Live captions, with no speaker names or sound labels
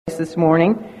this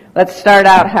morning. Let's start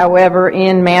out, however,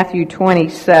 in Matthew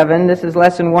 27. This is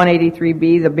lesson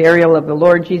 183b, the burial of the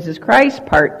Lord Jesus Christ,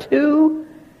 part 2.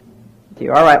 All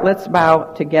right, let's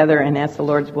bow together and ask the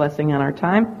Lord's blessing on our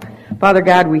time. Father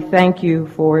God, we thank you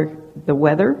for the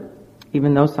weather,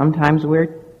 even though sometimes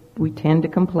we tend to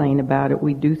complain about it.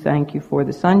 We do thank you for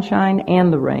the sunshine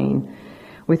and the rain.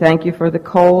 We thank you for the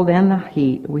cold and the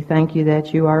heat. We thank you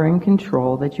that you are in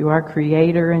control, that you are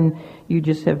creator, and you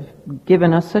just have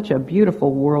given us such a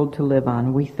beautiful world to live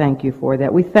on. We thank you for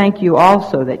that. We thank you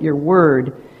also that your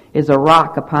word is a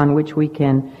rock upon which we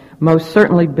can most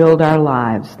certainly build our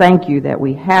lives. Thank you that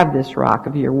we have this rock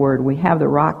of your word. We have the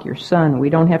rock, your son. We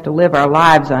don't have to live our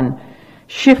lives on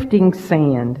shifting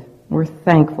sand. We're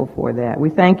thankful for that. We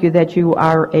thank you that you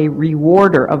are a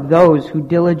rewarder of those who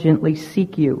diligently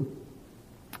seek you.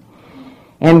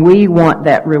 And we want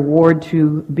that reward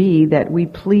to be that we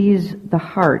please the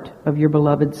heart of your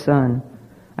beloved Son.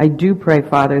 I do pray,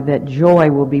 Father, that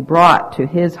joy will be brought to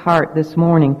his heart this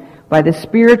morning by the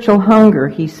spiritual hunger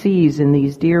he sees in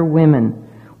these dear women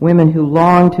who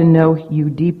long to know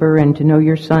you deeper and to know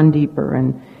your Son deeper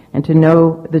and to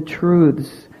know the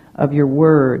truths of your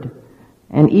word.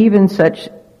 And even such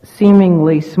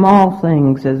seemingly small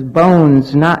things as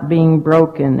bones not being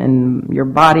broken and your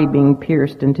body being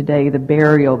pierced, and today the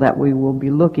burial that we will be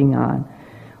looking on.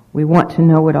 We want to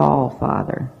know it all,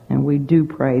 Father, and we do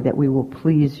pray that we will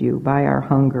please you by our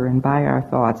hunger and by our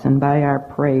thoughts and by our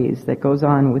praise that goes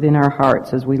on within our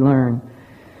hearts as we learn.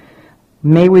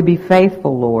 May we be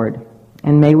faithful, Lord,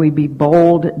 and may we be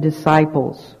bold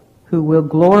disciples who will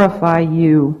glorify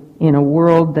you in a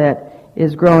world that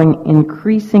is growing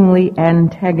increasingly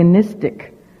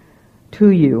antagonistic to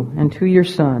you and to your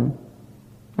Son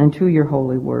and to your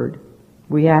holy word.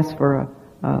 We ask for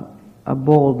a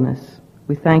boldness.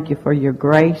 We thank you for your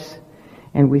grace,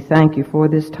 and we thank you for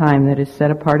this time that is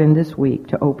set apart in this week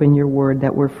to open your word,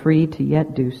 that we're free to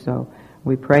yet do so.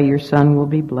 We pray your Son will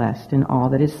be blessed in all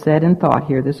that is said and thought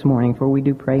here this morning, for we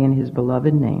do pray in his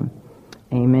beloved name.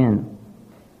 Amen.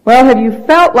 Well, have you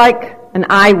felt like an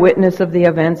eyewitness of the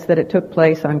events that it took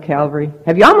place on Calvary?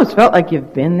 Have you almost felt like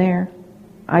you've been there?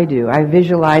 I do. I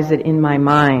visualize it in my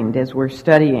mind as we're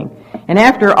studying. And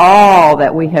after all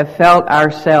that we have felt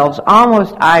ourselves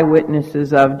almost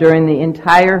eyewitnesses of during the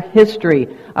entire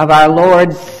history of our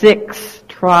Lord's 6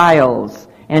 trials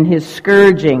and his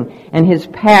scourging and his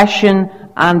passion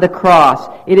on the cross,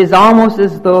 it is almost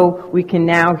as though we can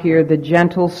now hear the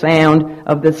gentle sound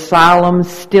of the solemn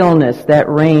stillness that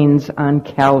reigns on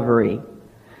Calvary.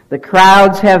 The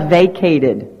crowds have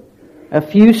vacated. A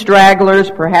few stragglers,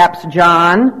 perhaps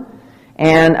John,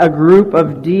 and a group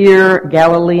of dear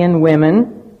Galilean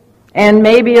women, and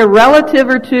maybe a relative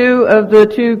or two of the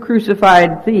 2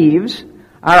 crucified thieves,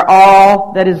 are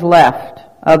all that is left,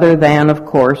 other than, of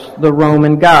course, the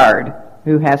Roman guard,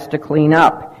 who has to clean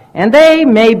up. And they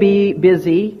may be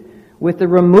busy with the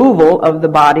removal of the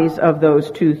bodies of those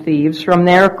 2 thieves from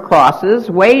their crosses,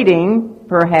 waiting,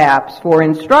 perhaps, for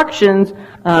instructions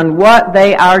on what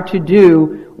they are to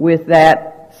do with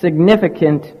that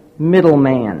significant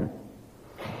middleman.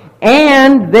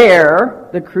 And there,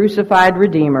 the crucified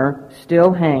Redeemer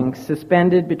still hangs,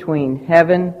 suspended between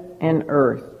heaven and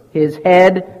earth, his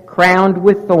head crowned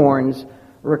with thorns,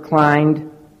 reclined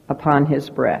upon his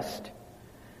breast.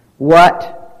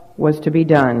 What was to be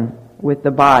done with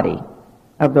the body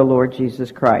of the Lord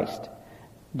Jesus Christ?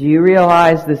 Do you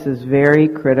realize this is very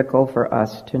critical for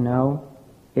us to know?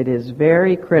 It is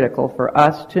very critical for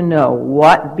us to know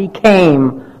what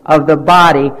became of the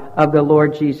body of the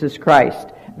Lord Jesus Christ.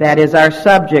 That is our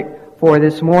subject for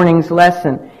this morning's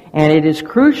lesson. And it is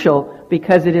crucial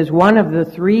because it is one of the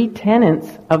 3 tenets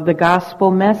of the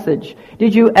gospel message.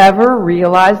 Did you ever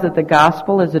realize that the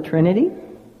gospel is a trinity?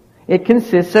 It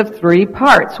consists of 3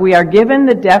 parts. We are given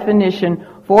the definition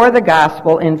for the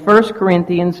gospel in 1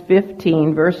 Corinthians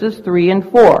 15, verses 3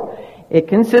 and 4. It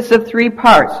consists of 3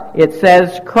 parts. It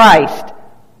says Christ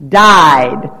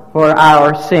died for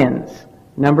our sins.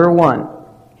 Number 1,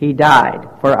 he died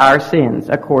for our sins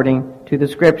according to the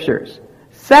Scriptures.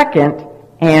 Second,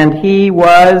 and he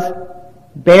was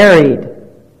buried.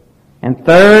 And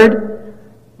third,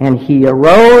 and he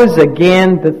arose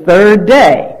again the 3rd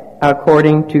day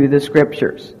according to the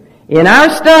Scriptures. In our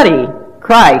study,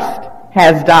 Christ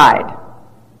has died.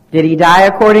 Did he die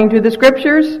according to the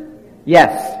Scriptures?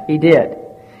 Yes, he did.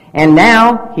 And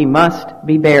now he must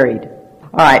be buried.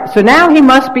 All right, so now he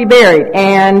must be buried,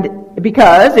 and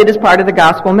because it is part of the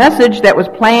gospel message that was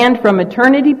planned from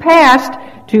eternity past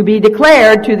to be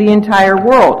declared to the entire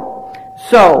world.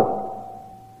 So,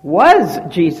 was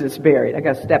Jesus buried? I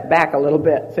got to step back a little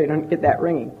bit so you don't get that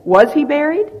ringing. Was he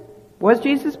buried? Was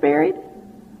Jesus buried?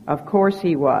 Of course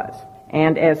he was.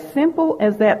 And as simple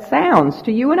as that sounds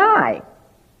to you and I,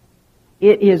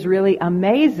 it is really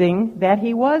amazing that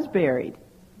he was buried.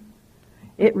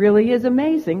 It really is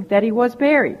amazing that he was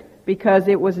buried, because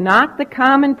it was not the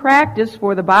common practice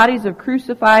for the bodies of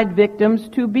crucified victims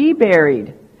to be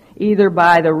buried, either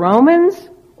by the Romans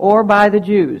or by the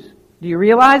Jews. Do you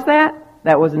realize that?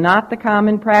 That was not the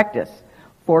common practice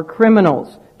for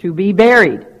criminals to be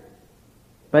buried.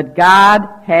 But God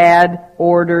had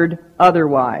ordered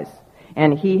otherwise,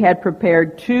 and he had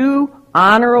prepared 2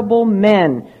 honorable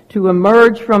men to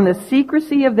emerge from the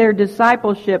secrecy of their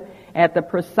discipleship at the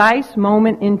precise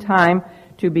moment in time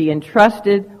to be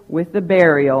entrusted with the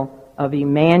burial of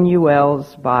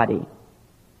Emmanuel's body.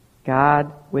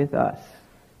 God with us.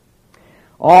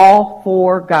 All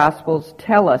 4 Gospels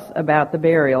tell us about the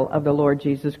burial of the Lord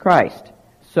Jesus Christ,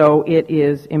 so it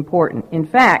is important. In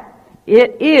fact,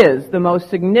 it is the most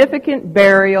significant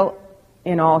burial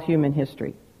in all human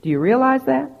history. Do you realize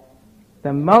that?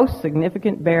 The most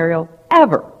significant burial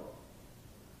ever.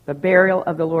 The burial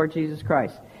of the Lord Jesus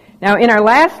Christ. Now, in our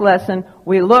last lesson,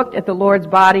 we looked at the Lord's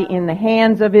body in the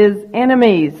hands of his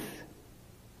enemies.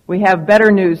 We have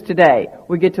better news today.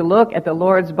 We get to look at the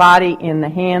Lord's body in the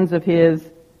hands of his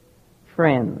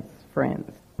friends.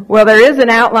 Well, there is an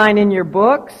outline in your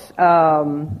books.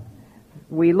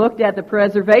 We looked at the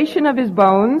preservation of his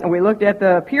bones, and we looked at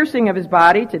the piercing of his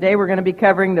body. Today we're going to be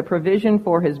covering the provision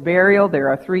for his burial. There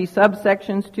are 3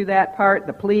 subsections to that part: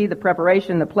 the plea, the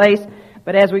preparation, the place.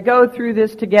 But as we go through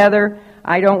this together,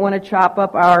 I don't want to chop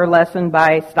up our lesson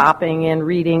by stopping and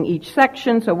reading each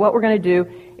section. So what we're going to do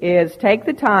is take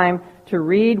the time to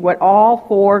read what all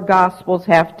 4 Gospels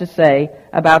have to say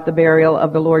about the burial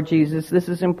of the Lord Jesus. This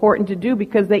is important to do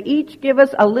because they each give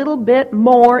us a little bit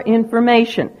more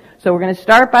information. So we're going to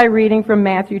start by reading from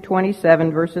Matthew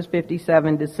 27, verses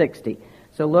 57 to 60.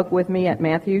 So look with me at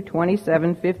Matthew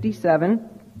 27:57,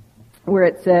 where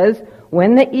it says,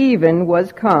 "When the even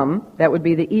was come," that would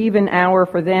be the even hour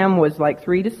for them was like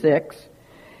 3 to 6,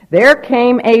 "there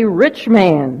came a rich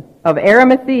man of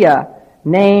Arimathea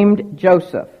named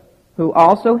Joseph, who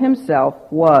also himself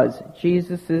was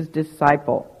Jesus'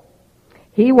 disciple.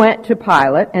 He went to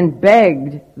Pilate and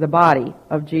begged the body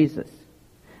of Jesus.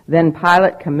 Then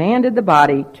Pilate commanded the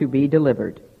body to be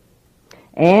delivered.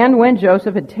 And when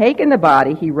Joseph had taken the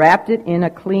body, he wrapped it in a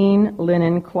clean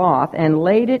linen cloth and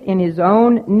laid it in his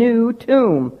own new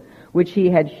tomb, which he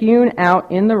had hewn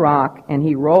out in the rock, and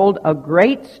he rolled a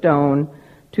great stone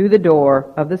to the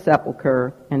door of the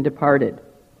sepulchre and departed."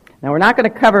 Now, we're not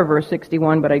going to cover verse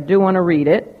 61, but I do want to read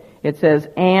it. It says,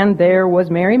 "And there was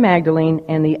Mary Magdalene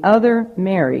and the other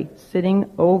Mary sitting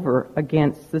over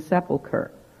against the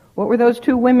sepulchre." What were those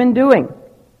 2 women doing?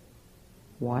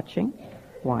 Watching.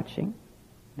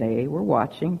 They were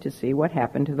watching to see what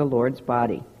happened to the Lord's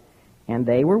body. And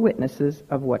they were witnesses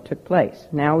of what took place.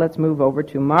 Now let's move over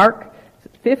to Mark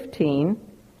 15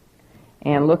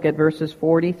 and look at verses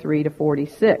 43 to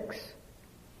 46.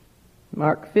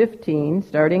 Mark 15,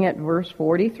 starting at verse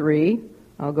 43.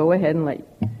 I'll go ahead and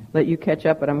let you catch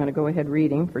up, but I'm going to go ahead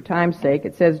reading for time's sake.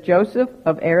 It says, "Joseph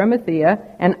of Arimathea,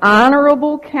 an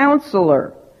honorable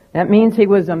counselor." That means he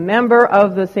was a member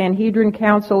of the Sanhedrin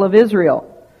Council of Israel,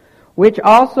 "which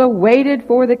also waited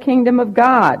for the kingdom of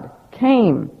God,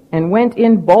 came and went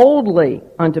in boldly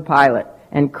unto Pilate,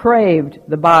 and craved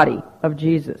the body of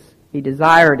Jesus." He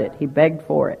desired it. He begged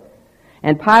for it.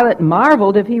 "And Pilate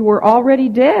marveled if he were already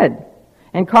dead.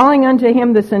 And calling unto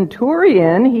him the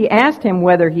centurion, he asked him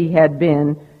whether he had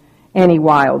been any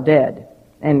while dead.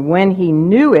 And when he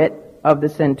knew it of the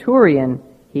centurion,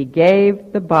 he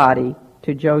gave the body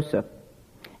to Joseph.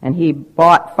 And he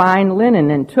bought fine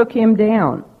linen and took him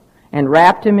down, and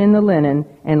wrapped him in the linen,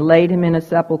 and laid him in a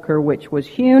sepulchre which was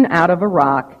hewn out of a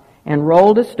rock, and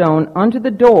rolled a stone unto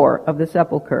the door of the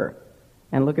sepulchre."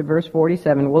 And look at verse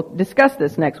 47. We'll discuss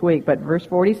this next week, but verse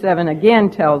 47 again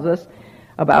tells us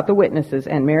about the witnesses.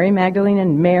 "And Mary Magdalene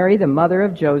and Mary, the mother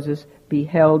of Joseph,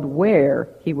 beheld where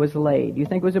he was laid." You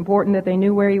think it was important that they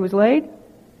knew where he was laid?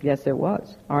 Yes, it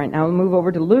was. All right, now we'll move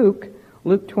over to Luke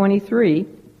 23.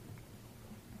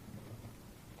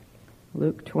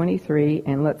 Luke 23,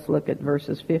 and let's look at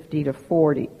verses 50 to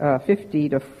 54,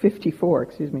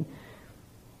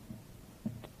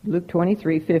 Luke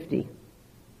 23:50.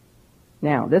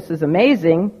 Now, this is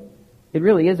amazing. It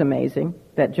really is amazing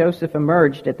that Joseph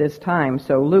emerged at this time.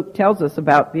 So Luke tells us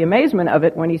about the amazement of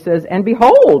it when he says, "And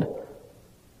behold,"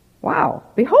 wow,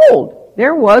 "behold,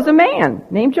 there was a man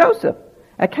named Joseph,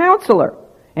 a counselor,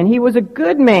 and he was a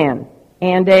good man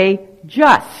and a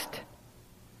just,"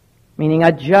 meaning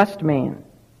a just man.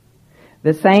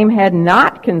 The same had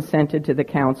not consented to the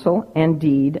counsel and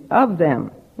deed of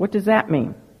them. What does that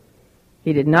mean?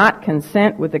 He did not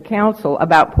consent with the council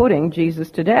about putting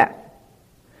Jesus to death.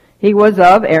 He was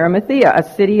of Arimathea,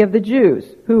 a city of the Jews,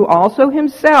 who also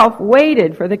himself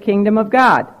waited for the kingdom of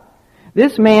God.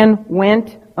 This man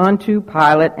went unto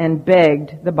Pilate and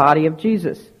begged the body of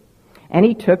Jesus. And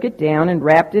he took it down and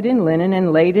wrapped it in linen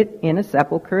and laid it in a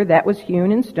sepulchre that was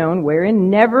hewn in stone, wherein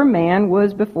never man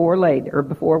was before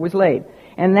was laid.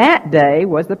 And that day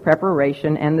was the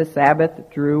preparation, and the Sabbath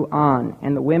drew on.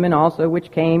 And the women also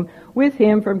which came with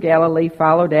him from Galilee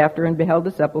followed after and beheld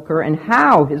the sepulchre and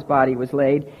how his body was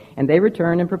laid. And they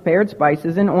returned and prepared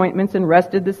spices and ointments and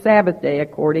rested the Sabbath day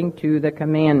according to the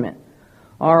commandment.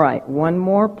 All right, one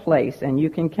more place, and you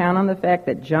can count on the fact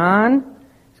that John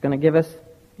is going to give us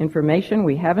information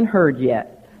we haven't heard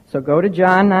yet. So go to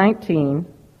John 19,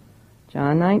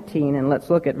 and let's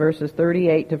look at verses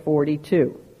 38 to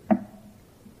 42.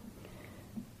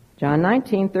 John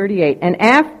 19:38. And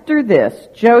after this,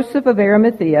 Joseph of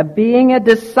Arimathea, being a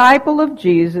disciple of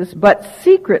Jesus, but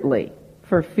secretly,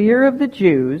 for fear of the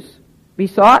Jews,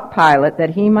 besought Pilate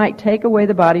that he might take away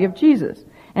the body of Jesus.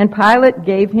 And Pilate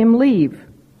gave him leave.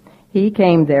 He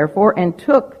came therefore and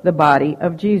took the body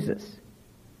of Jesus.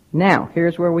 Now,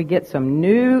 here's where we get some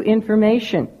new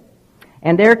information.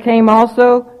 And there came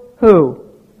also, who?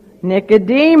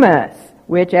 Nicodemus,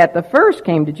 which at the first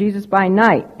came to Jesus by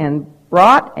night, and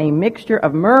brought a mixture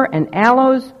of myrrh and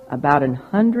aloes, about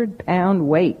 100-pound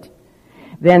weight.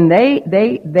 Then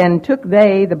took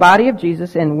they the body of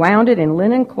Jesus and wound it in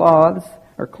linen cloths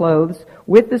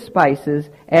with the spices,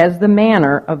 as the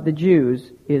manner of the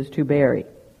Jews is to bury.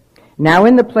 Now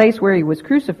in the place where he was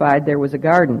crucified there was a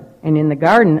garden, and in the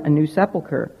garden a new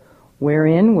sepulchre,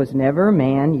 wherein was never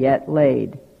man yet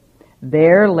laid.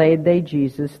 There laid they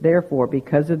Jesus, therefore,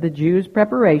 because of the Jews'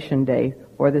 preparation day,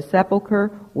 for the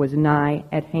sepulchre was nigh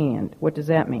at hand. What does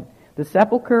that mean? The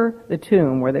sepulchre, the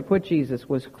tomb where they put Jesus,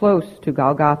 was close to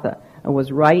Golgotha, and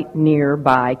was right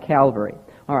nearby Calvary.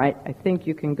 All right, I think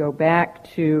you can go back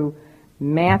to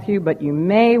Matthew, but you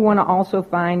may want to also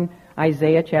find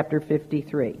Isaiah chapter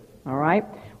 53. All right?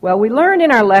 Well, we learned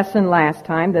in our lesson last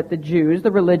time that the Jews,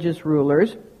 the religious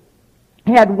rulers,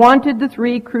 had wanted the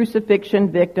 3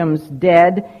 crucifixion victims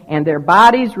dead and their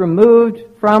bodies removed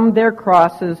from their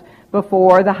crosses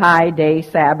before the high day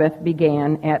Sabbath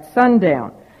began at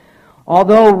sundown.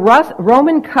 Although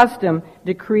Roman custom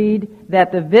decreed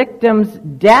that the victim's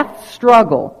death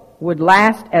struggle would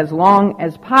last as long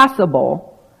as possible,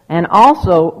 and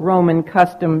also Roman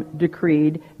custom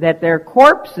decreed that their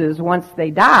corpses, once they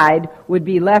died, would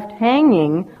be left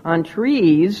hanging on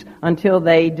trees until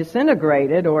they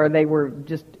disintegrated or they were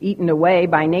just eaten away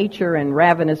by nature and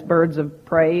ravenous birds of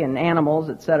prey and animals,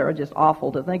 etc. Just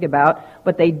awful to think about.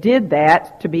 But they did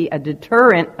that to be a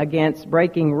deterrent against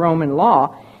breaking Roman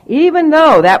law, even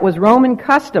though that was Roman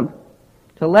custom,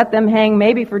 to let them hang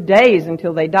maybe for days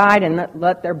until they died and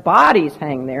let their bodies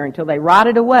hang there until they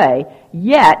rotted away.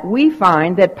 Yet we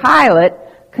find that Pilate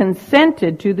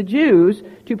consented to the Jews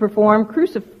to perform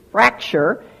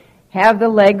crucifraction, have the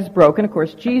legs broken. Of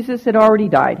course, Jesus had already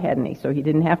died, hadn't he? So he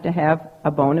didn't have to have a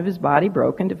bone of his body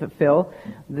broken to fulfill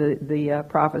the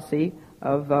prophecy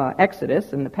of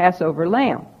Exodus and the Passover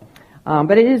lamb.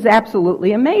 But it is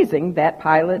absolutely amazing that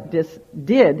Pilate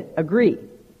did agree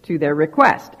to their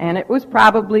request. And it was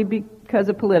probably because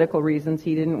of political reasons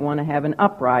he didn't want to have an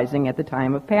uprising at the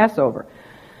time of Passover.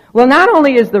 Well, not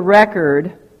only is the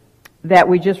record that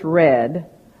we just read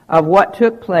of what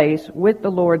took place with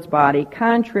the Lord's body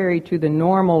contrary to the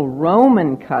normal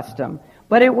Roman custom,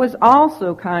 but it was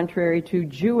also contrary to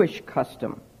Jewish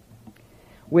custom,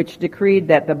 which decreed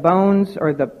that the bones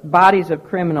or the bodies of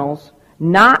criminals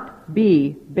not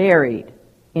be buried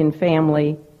in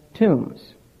family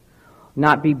tombs.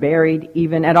 Not be buried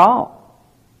even at all,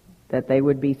 that they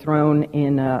would be thrown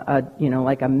in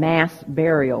like a mass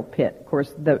burial pit. Of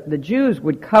course, the Jews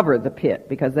would cover the pit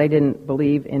because they didn't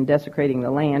believe in desecrating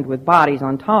the land with bodies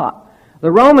on top.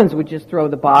 The Romans would just throw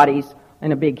the bodies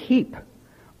in a big heap,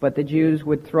 but the Jews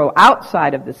would throw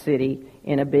outside of the city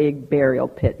in a big burial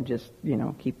pit and just,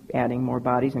 keep adding more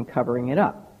bodies and covering it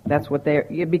up. That's what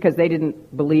because they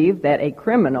didn't believe that a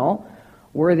criminal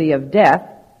worthy of death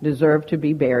deserved to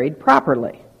be buried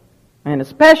properly, and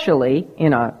especially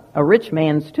in a rich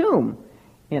man's tomb,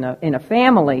 in a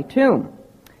family tomb.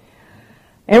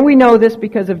 And we know this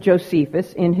because of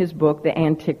Josephus in his book, The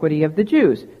Antiquity of the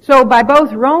Jews. So by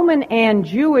both Roman and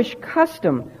Jewish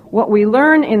custom, what we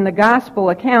learn in the gospel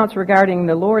accounts regarding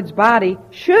the Lord's body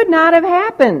should not have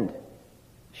happened.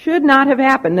 Should not have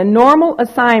happened. The normal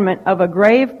assignment of a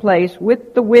grave place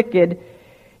with the wicked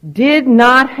did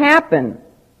not happen.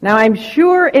 Now, I'm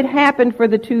sure it happened for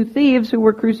the two thieves who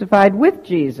were crucified with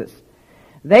Jesus.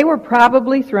 They were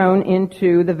probably thrown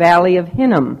into the valley of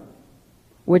Hinnom,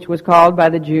 which was called by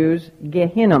the Jews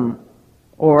Gehinnom,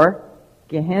 or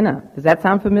Gehenna. Does that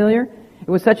sound familiar? It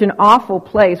was such an awful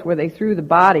place where they threw the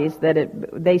bodies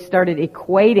that they started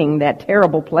equating that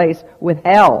terrible place with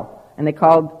hell. And they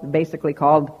basically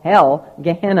called hell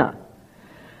Gehenna.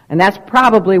 And that's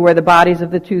probably where the bodies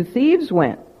of the two thieves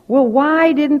went. Well,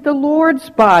 why didn't the Lord's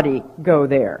body go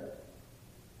there?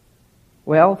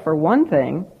 Well, for one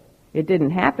thing, it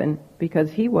didn't happen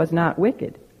because he was not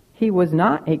wicked. He was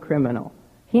not a criminal.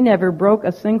 He never broke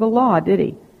a single law, did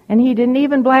he? And he didn't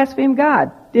even blaspheme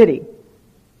God, did he?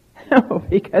 No,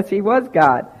 because he was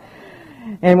God.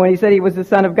 And when he said he was the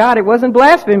Son of God, it wasn't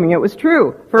blaspheming, it was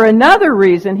true. For another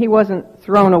reason, he wasn't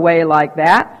thrown away like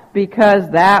that,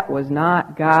 because that was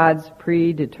not God's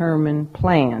predetermined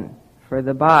plan for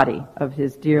the body of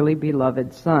his dearly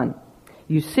beloved Son.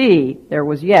 You see, there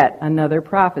was yet another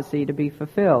prophecy to be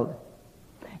fulfilled.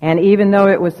 And even though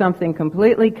it was something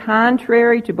completely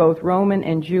contrary to both Roman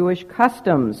and Jewish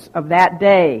customs of that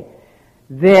day,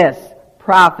 this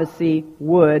prophecy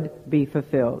would be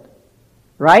fulfilled.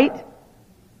 Right?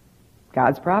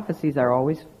 God's prophecies are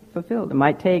always fulfilled. It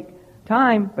might take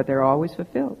time, but they're always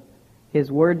fulfilled.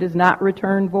 His word does not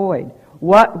return void.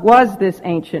 What was this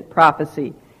ancient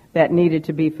prophecy that needed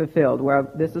to be fulfilled? Well,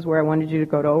 this is where I wanted you to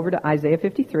go over to Isaiah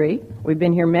 53. We've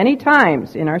been here many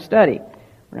times in our study.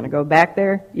 We're going to go back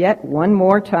there yet one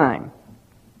more time.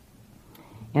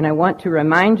 And I want to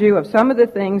remind you of some of the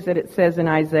things that it says in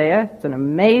Isaiah. It's an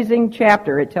amazing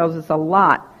chapter. It tells us a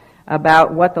lot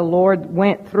about what the Lord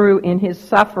went through in his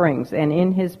sufferings and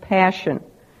in his passion.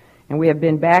 And we have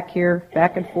been back here,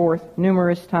 back and forth,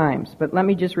 numerous times. But let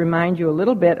me just remind you a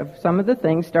little bit of some of the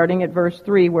things, starting at verse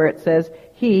 3, where it says,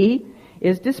 "He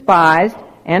is despised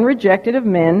and rejected of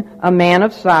men, a man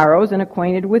of sorrows and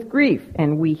acquainted with grief.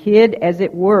 And we hid, as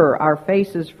it were, our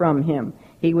faces from him.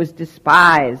 He was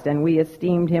despised, and we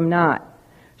esteemed him not.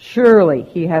 Surely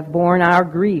he hath borne our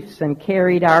griefs and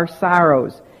carried our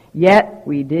sorrows. Yet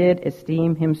we did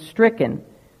esteem him stricken,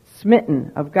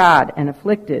 smitten of God, and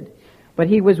afflicted. But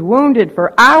he was wounded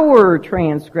for our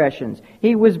transgressions.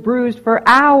 He was bruised for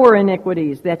our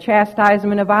iniquities. The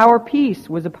chastisement of our peace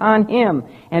was upon him,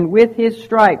 and with his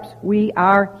stripes we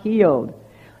are healed.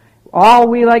 All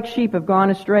we like sheep have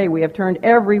gone astray. We have turned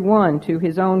every one to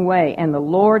his own way, and the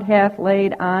Lord hath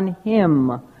laid on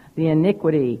him the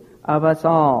iniquity of us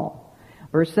all."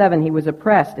 Verse 7, "He was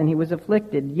oppressed and he was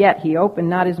afflicted, yet he opened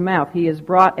not his mouth. He is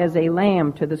brought as a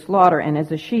lamb to the slaughter, and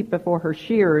as a sheep before her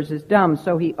shearers is dumb,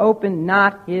 so he opened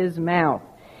not his mouth.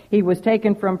 He was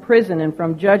taken from prison and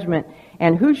from judgment,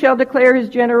 and who shall declare his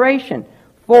generation?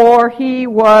 For he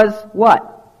was"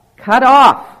 what? "Cut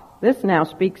off." This now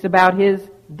speaks about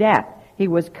his death. "He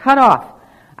was cut off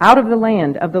out of the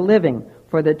land of the living.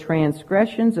 For the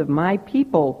transgressions of my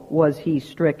people was he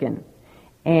stricken."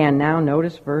 And now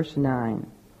notice verse 9.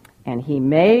 "And he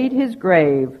made his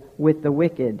grave with the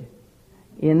wicked."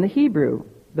 In the Hebrew,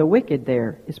 the wicked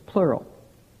there is plural.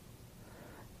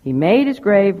 "He made his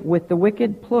grave with the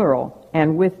wicked," plural,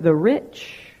 "and with the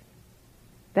rich."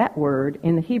 That word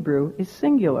in the Hebrew is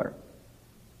singular.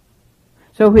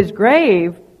 So his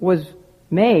grave was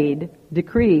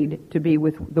decreed to be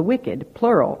with the wicked,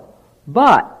 plural,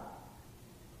 but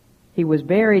he was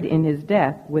buried in his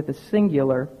death with a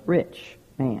singular rich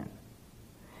man.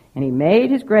 "And he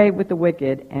made his grave with the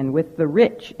wicked and with the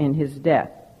rich in his death,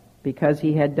 because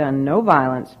he had done no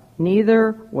violence,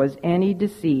 neither was any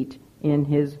deceit in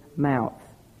his mouth."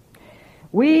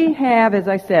 We have, as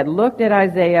I said, looked at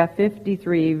Isaiah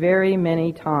 53 very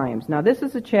many times. Now, this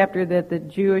is a chapter that the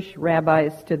Jewish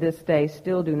rabbis to this day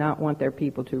still do not want their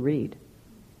people to read.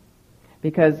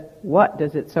 Because what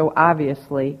does it so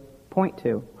obviously point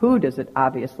to? Who does it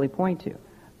obviously point to?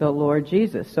 The Lord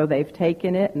Jesus. So they've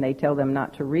taken it and they tell them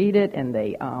not to read it, and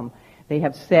they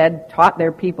have taught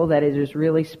their people that it is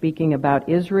really speaking about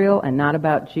Israel and not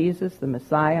about Jesus, the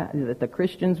Messiah, that the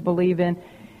Christians believe in.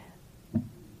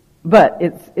 But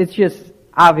it's just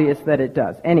obvious that it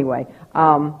does. Anyway,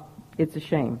 it's a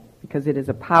shame, because it is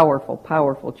a powerful,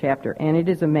 powerful chapter, and it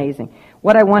is amazing.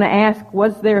 What I want to ask,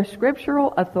 was there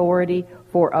scriptural authority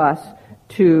for us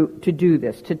to do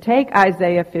this, to take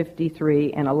Isaiah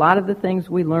 53 and a lot of the things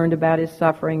we learned about his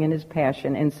suffering and his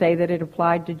passion and say that it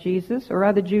applied to Jesus? Or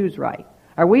are the Jews right?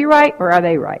 Are we right, or are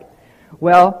they right?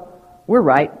 Well, we're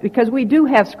right, because we do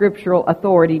have scriptural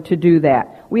authority to do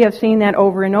that. We have seen that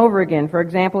over and over again. For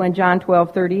example, in John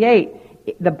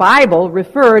 12:38, the Bible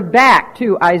referred back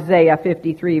to Isaiah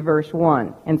 53 verse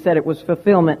 1 and said it was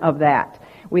fulfillment of that.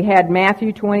 We had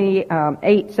Matthew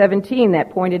 28:17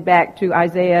 that pointed back to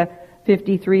Isaiah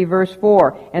 53 verse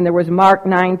 4. And there was Mark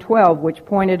 9:12, which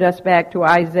pointed us back to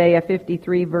Isaiah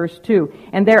 53 verse 2.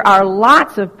 And there are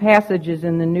lots of passages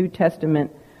in the New Testament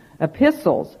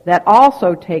epistles that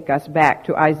also take us back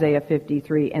to Isaiah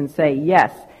 53 and say,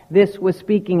 yes, this was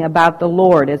speaking about the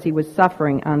Lord as he was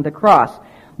suffering on the cross.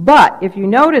 But if you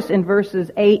notice in verses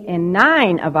 8 and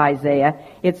 9 of Isaiah,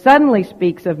 it suddenly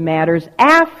speaks of matters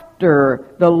after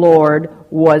the Lord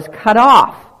was cut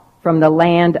off from the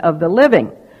land of the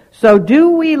living. So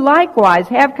do we likewise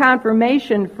have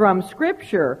confirmation from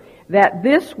Scripture that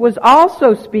this was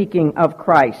also speaking of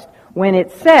Christ when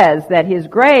it says that his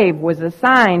grave was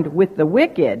assigned with the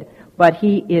wicked, but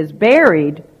he is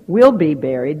buried, will be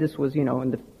buried, this was,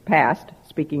 in the past,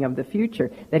 speaking of the future,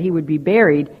 that he would be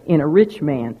buried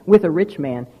with a rich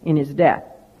man in his death.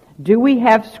 Do we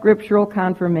have scriptural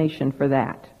confirmation for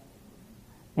that?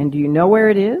 And do you know where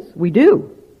it is? We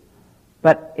do.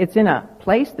 But it's in a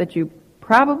place that you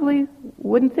probably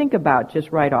wouldn't think about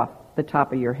just right off the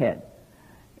top of your head.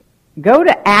 Go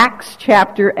to Acts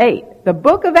chapter 8, the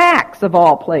book of Acts of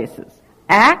all places.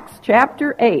 Acts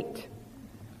chapter 8.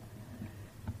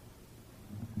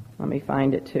 Let me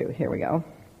find it too. Here we go.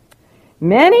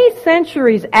 Many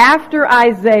centuries after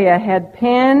Isaiah had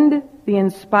penned the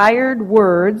inspired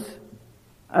words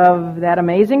of that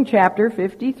amazing chapter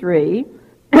 53,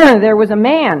 there was a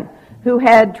man who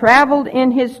had traveled in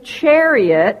his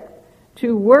chariot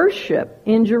to worship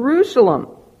in Jerusalem.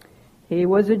 He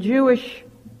was a Jewish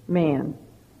man,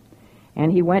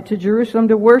 and he went to Jerusalem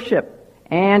to worship.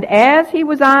 And as he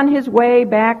was on his way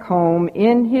back home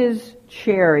in his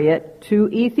chariot to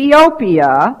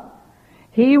Ethiopia,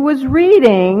 he was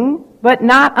reading, but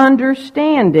not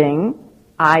understanding,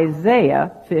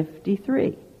 Isaiah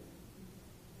 53.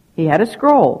 He had a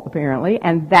scroll, apparently,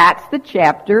 and that's the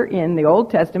chapter in the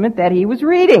Old Testament that he was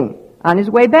reading on his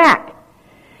way back.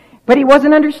 But he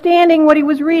wasn't understanding what he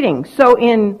was reading. So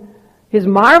in his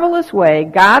marvelous way,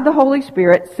 God the Holy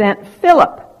Spirit sent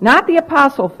Philip, not the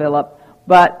Apostle Philip,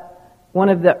 but one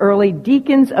of the early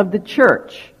deacons of the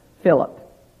church, Philip,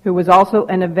 who was also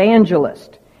an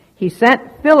evangelist. He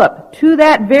sent Philip to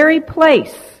that very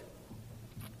place.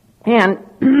 And,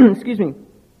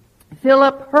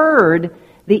 Philip heard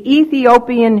the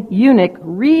Ethiopian eunuch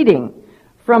reading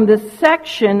from the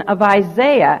section of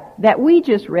Isaiah that we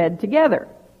just read together.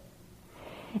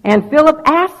 And Philip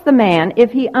asked the man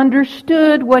if he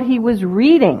understood what he was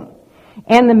reading.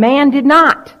 And the man did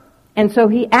not. And so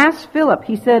he asked Philip,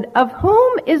 he said, "Of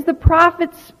whom is the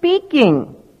prophet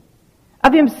speaking?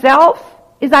 Of himself?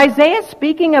 Is Isaiah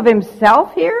speaking of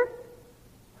himself here?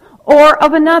 Or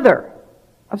of another?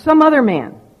 Of some other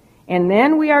man?" And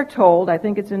then we are told, I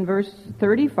think it's in verse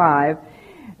 35,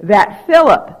 that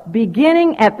Philip,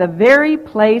 beginning at the very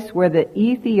place where the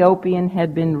Ethiopian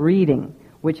had been reading,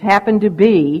 which happened to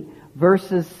be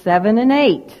verses 7 and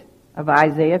 8 of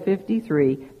Isaiah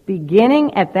 53,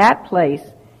 beginning at that place,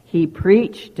 he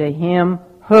preached to him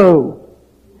who?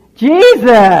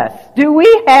 Jesus! Do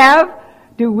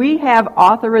we have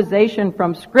authorization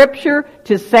from Scripture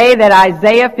to say that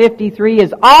Isaiah 53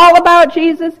 is all about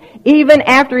Jesus, even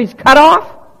after he's cut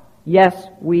off? Yes,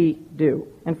 we do.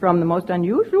 And from the most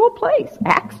unusual place,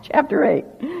 Acts chapter 8.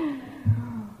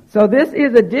 So this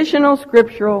is additional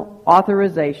scriptural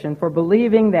authorization for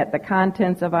believing that the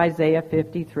contents of Isaiah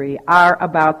 53 are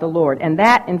about the Lord. And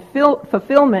that in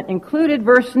fulfillment included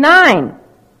verse 9.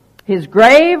 His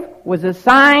grave was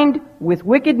assigned with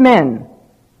wicked men,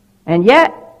 and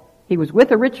yet he was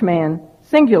with a rich man,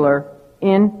 singular,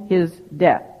 in his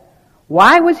death.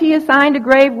 Why was he assigned a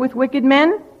grave with wicked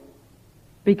men?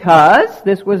 Because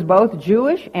this was both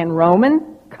Jewish and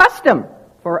Roman custom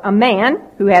for a man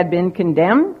who had been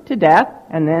condemned to death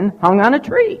and then hung on a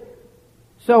tree.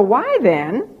 So why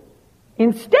then,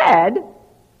 instead,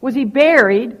 was he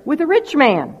buried with a rich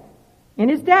man in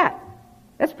his death?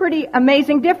 That's a pretty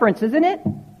amazing difference, isn't it?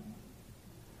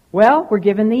 Well, we're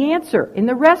given the answer in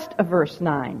the rest of verse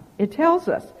 9. It tells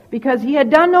us, because he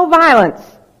had done no violence,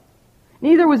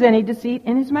 neither was any deceit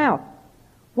in his mouth.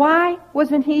 Why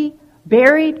wasn't he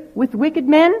buried with wicked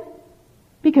men?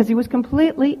 Because he was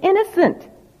completely innocent.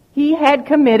 He had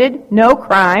committed no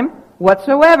crime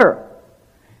whatsoever.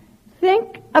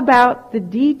 Think about the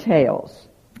details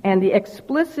and the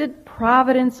explicit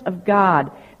providence of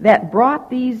God that brought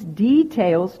these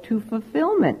details to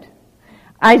fulfillment.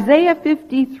 Isaiah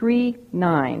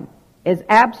 53:9 is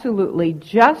absolutely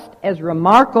just as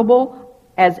remarkable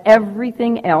as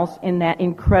everything else in that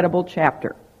incredible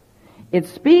chapter. It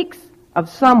speaks of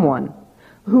someone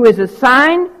who is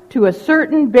assigned to a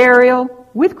certain burial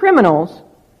with criminals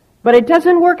But it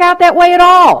doesn't work out that way at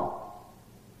all.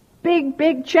 Big,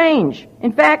 big change.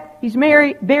 In fact, he's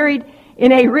buried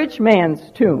in a rich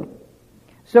man's tomb.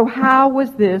 So how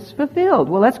was this fulfilled?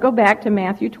 Well, let's go back to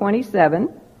Matthew 27,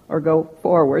 or go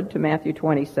forward to Matthew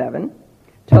 27,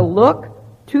 to look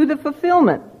to the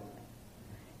fulfillment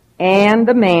and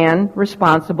the man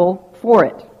responsible for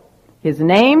it. His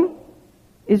name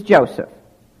is Joseph,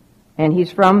 and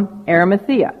he's from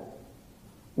Arimathea,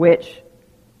 which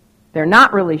they're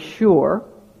not really sure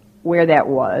where that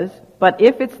was, but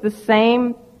if it's the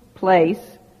same place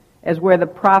as where the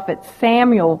prophet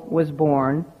Samuel was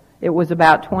born, it was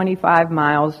about 25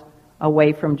 miles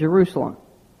away from Jerusalem.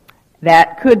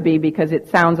 That could be because it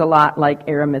sounds a lot like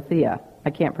Arimathea. I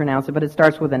can't pronounce it, but it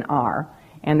starts with an R.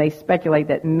 And they speculate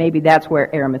that maybe that's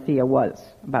where Arimathea was,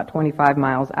 about 25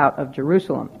 miles out of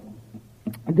Jerusalem.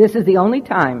 This is the only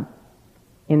time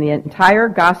in the entire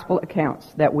gospel accounts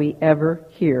that we ever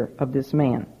hear of this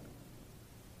man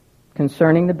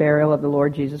concerning the burial of the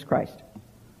Lord Jesus Christ.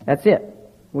 That's it.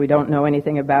 We don't know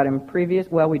anything about him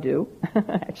well, we do,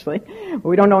 actually. But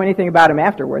we don't know anything about him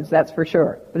afterwards, that's for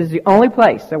sure. But it's the only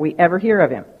place that we ever hear of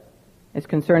him. It's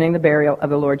concerning the burial of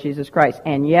the Lord Jesus Christ.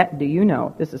 And yet, do you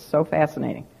know, this is so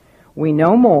fascinating, we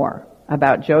know more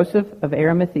about Joseph of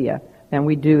Arimathea than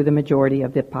we do the majority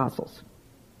of the apostles.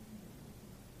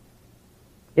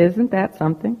 Isn't that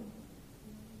something?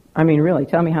 I mean, really,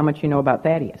 tell me how much you know about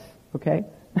Thaddeus, okay?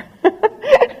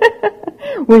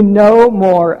 We know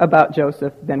more about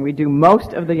Joseph than we do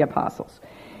most of the apostles.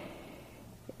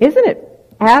 Isn't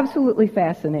it absolutely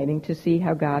fascinating to see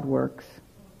how God works?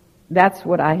 That's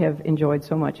what I have enjoyed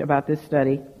so much about this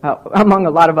study, among a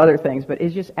lot of other things, but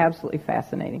it's just absolutely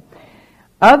fascinating.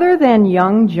 Other than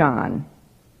young John,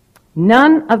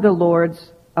 none of the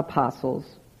Lord's apostles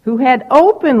who had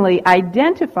openly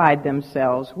identified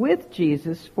themselves with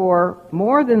Jesus for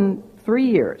more than 3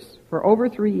 years, for over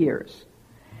 3 years,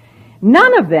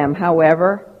 none of them,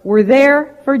 however, were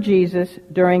there for Jesus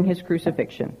during his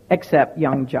crucifixion, except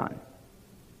young John.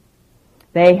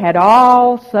 They had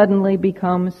all suddenly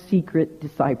become secret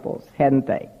disciples, hadn't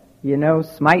they? You know,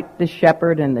 smite the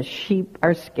shepherd and the sheep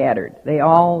are scattered. They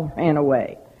all ran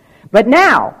away. But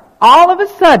now, all of a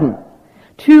sudden,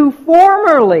 2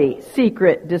 formerly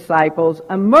secret disciples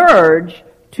emerge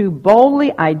to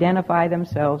boldly identify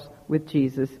themselves with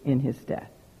Jesus in his death.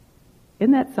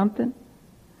 Isn't that something?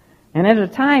 And at a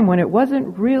time when it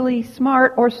wasn't really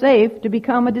smart or safe to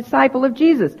become a disciple of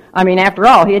Jesus. I mean, after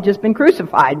all, he had just been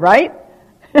crucified, right?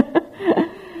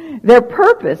 Their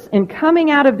purpose in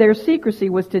coming out of their secrecy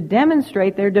was to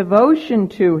demonstrate their devotion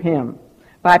to him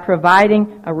by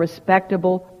providing a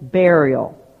respectable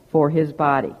burial for his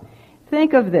body.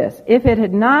 Think of this. If it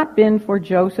had not been for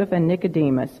Joseph and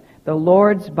Nicodemus, the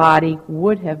Lord's body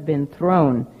would have been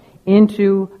thrown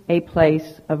into a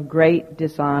place of great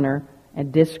dishonor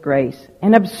and disgrace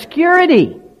and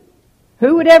obscurity.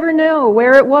 Who would ever know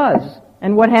where it was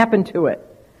and what happened to it?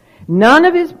 None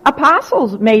of his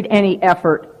apostles made any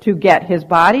effort to get his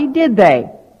body, did they?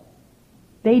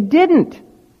 They didn't.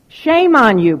 Shame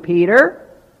on you, Peter.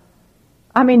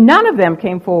 I mean, none of them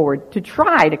came forward to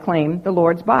try to claim the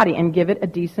Lord's body and give it a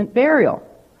decent burial.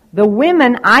 The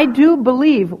women, I do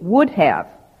believe, would have,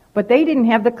 but they didn't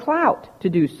have the clout to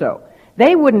do so.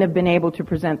 They wouldn't have been able to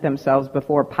present themselves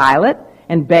before Pilate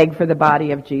and beg for the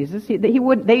body of Jesus. They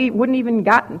wouldn't even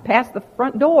gotten past the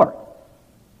front door.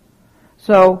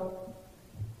 So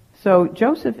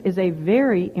Joseph is a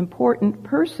very important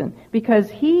person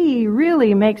because he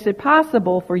really makes it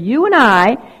possible for you and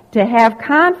I to have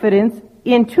confidence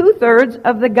in 2/3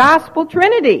 of the gospel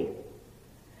trinity.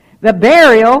 The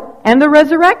burial and the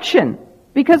resurrection.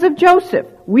 Because of Joseph,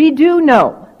 we do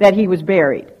know that he was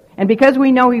buried. And because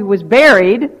we know he was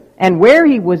buried and where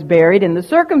he was buried and the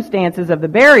circumstances of the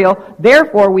burial,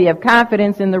 therefore we have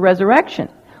confidence in the resurrection.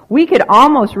 We could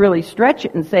almost really stretch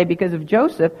it and say because of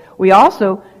Joseph, we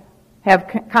also have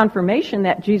confirmation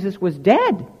that Jesus was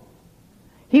dead.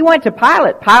 He went to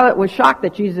Pilate. Pilate was shocked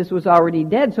that Jesus was already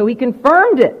dead, so he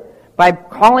confirmed it by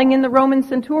calling in the Roman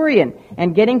centurion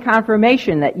and getting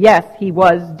confirmation that, yes, he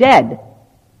was dead.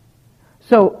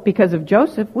 So, because of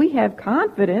Joseph, we have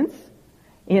confidence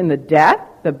in the death,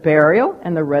 the burial,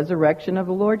 and the resurrection of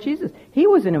the Lord Jesus. He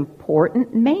was an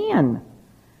important man.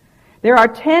 There are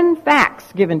 10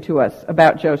 facts given to us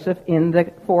about Joseph in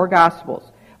the 4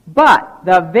 Gospels. But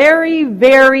the very,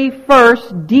 very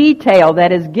first detail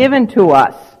that is given to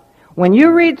us, when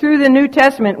you read through the New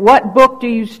Testament, what book do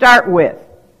you start with?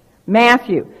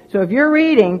 Matthew. So if you're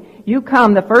reading,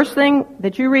 the first thing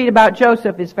that you read about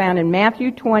Joseph is found in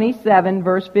Matthew 27,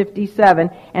 verse 57.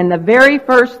 And the very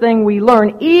first thing we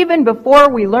learn, even before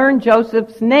we learn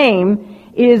Joseph's name,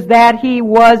 is that he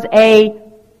was a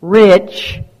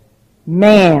rich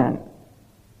man.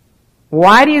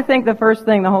 Why do you think the first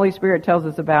thing the Holy Spirit tells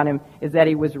us about him is that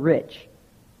he was rich?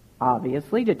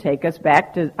 Obviously, to take us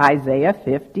back to Isaiah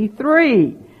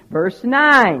 53, verse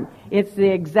 9. It's the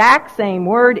exact same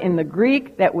word in the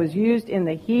Greek that was used in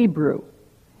the Hebrew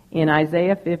in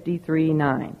Isaiah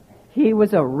 53:9. He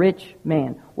was a rich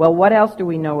man. Well, what else do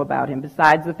we know about him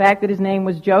besides the fact that his name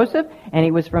was Joseph and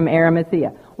he was from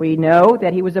Arimathea? We know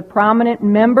that he was a prominent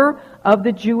member of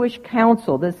the Jewish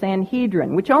council, the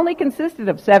Sanhedrin, which only consisted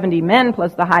of 70 men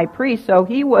plus the high priest, so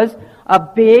he was a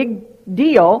big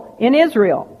deal in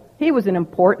Israel. He was an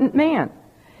important man.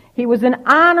 He was an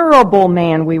honorable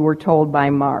man, we were told by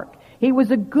Mark. He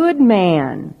was a good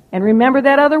man. And remember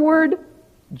that other word?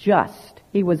 Just.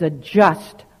 He was a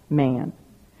just man.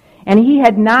 And he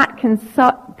had not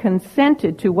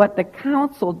consented to what the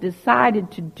council decided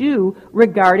to do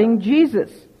regarding Jesus.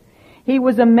 He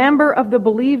was a member of the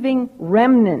believing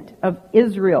remnant of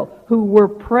Israel who were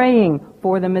praying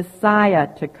for the Messiah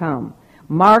to come.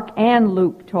 Mark and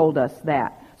Luke told us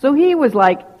that. So he was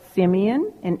like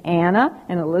Simeon and Anna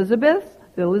and Elizabeth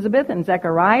and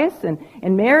Zacharias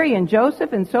and Mary and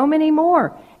Joseph and so many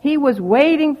more. He was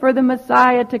waiting for the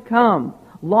Messiah to come,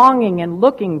 longing and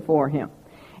looking for him.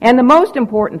 And the most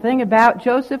important thing about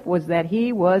Joseph was that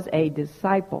he was a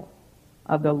disciple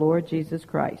of the Lord Jesus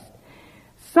Christ.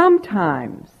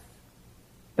 Sometimes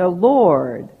the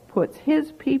Lord puts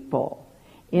his people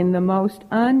in the most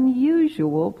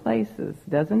unusual places,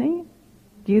 doesn't he?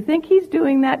 Do you think he's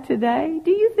doing that today? Do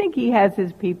you think he has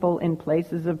his people in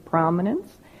places of prominence,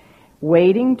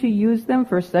 waiting to use them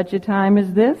for such a time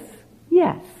as this?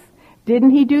 Yes.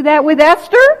 Didn't he do that with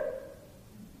Esther?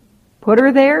 Put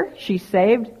her there. She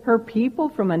saved her people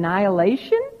from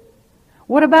annihilation.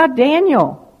 What about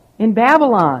Daniel in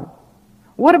Babylon?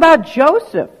 What about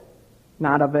Joseph?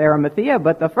 Not of Arimathea,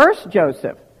 but the first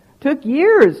Joseph. Took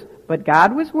years, but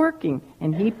God was working,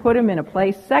 and he put him in a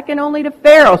place second only to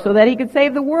Pharaoh so that he could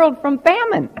save the world from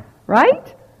famine,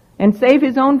 right? And save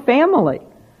his own family.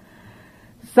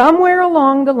 Somewhere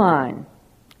along the line,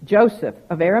 Joseph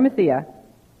of Arimathea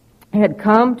had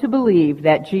come to believe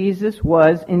that Jesus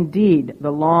was indeed the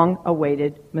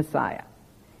long-awaited Messiah.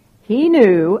 He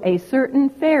knew a certain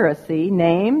Pharisee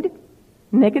named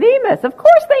Nicodemus. Of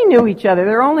course they knew each other.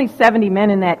 There were only 70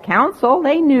 men in that council.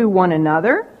 They knew one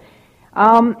another.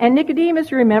 And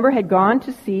Nicodemus, remember, had gone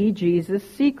to see Jesus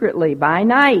secretly by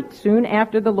night, soon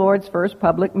after the Lord's first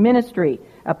public ministry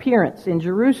appearance in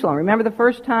Jerusalem. Remember the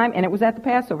first time? And it was at the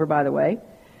Passover, by the way.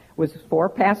 It was 4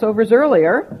 Passovers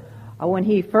earlier. When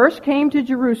he first came to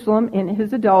Jerusalem in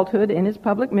his adulthood, in his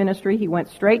public ministry, he went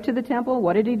straight to the temple.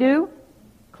 What did he do?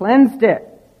 Cleansed it.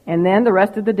 And then the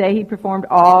rest of the day he performed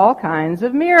all kinds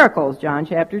of miracles, John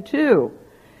chapter 2.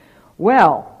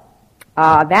 Well,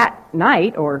 that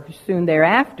night, or soon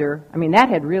thereafter, that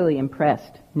had really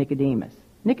impressed Nicodemus.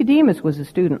 Nicodemus was a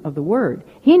student of the Word.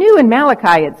 He knew in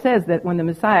Malachi it says that when the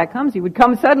Messiah comes, he would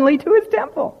come suddenly to his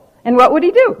temple. And what would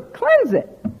he do? Cleanse it.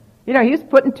 He was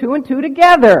putting 2 and 2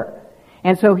 together.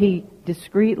 And so he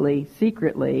discreetly,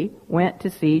 secretly went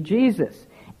to see Jesus.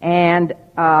 And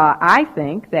I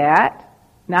think that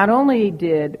not only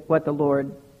did what the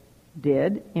Lord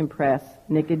did impress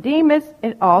Nicodemus,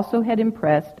 it also had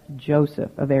impressed Joseph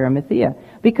of Arimathea.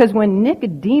 Because when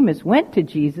Nicodemus went to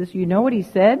Jesus, you know what he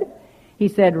said? He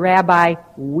said, Rabbi,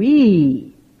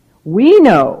 we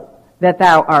know that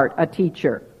thou art a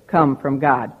teacher come from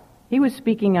God. He was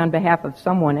speaking on behalf of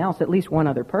someone else, at least one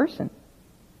other person.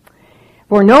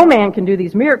 For no man can do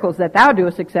these miracles that thou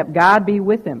doest except God be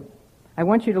with him. I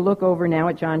want you to look over now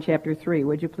at John chapter 3.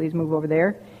 Would you please move over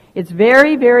there? It's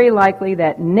very, very likely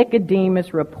that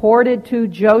Nicodemus reported to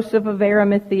Joseph of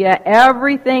Arimathea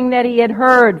everything that he had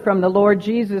heard from the Lord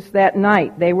Jesus that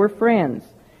night. They were friends.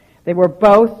 They were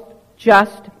both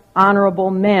just, honorable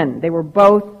men. They were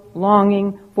both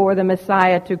longing for the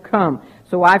Messiah to come.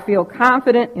 So I feel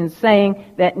confident in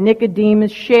saying that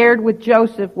Nicodemus shared with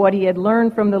Joseph what he had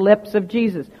learned from the lips of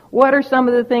Jesus. What are some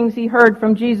of the things he heard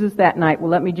from Jesus that night? Well,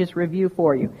 let me just review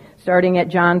for you. Starting at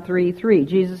John 3:3.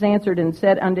 Jesus answered and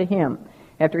said unto him,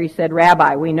 after he said,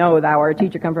 Rabbi, we know thou art a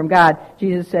teacher come from God.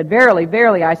 Jesus said, Verily,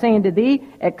 verily, I say unto thee,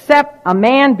 except a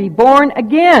man be born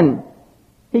again,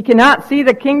 he cannot see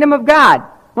the kingdom of God.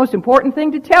 Most important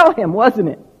thing to tell him, wasn't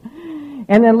it?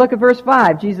 And then look at verse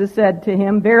 5. Jesus said to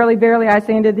him, Verily, verily, I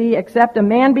say unto thee, except a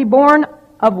man be born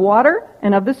of water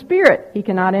and of the Spirit, he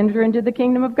cannot enter into the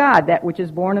kingdom of God. That which is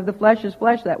born of the flesh is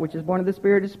flesh, that which is born of the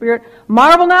Spirit is spirit.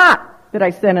 Marvel not that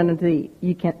I said unto thee,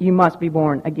 you must be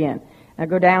born again. Now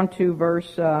go down to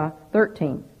verse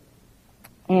 13.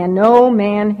 And no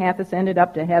man hath ascended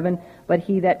up to heaven, but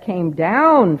he that came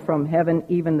down from heaven,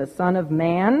 even the Son of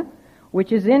Man,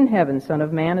 which is in heaven. Son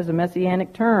of Man is a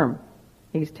messianic term.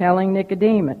 He's telling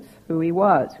Nicodemus who he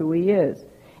was, who he is.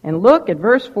 And look at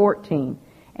verse 14.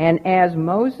 And as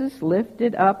Moses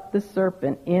lifted up the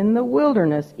serpent in the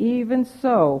wilderness, even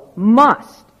so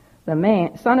must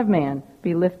the Son of Man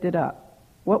be lifted up.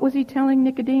 What was he telling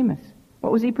Nicodemus?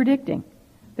 What was he predicting?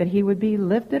 That he would be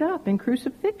lifted up in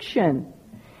crucifixion.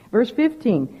 Verse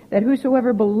 15, that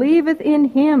whosoever believeth in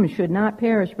him should not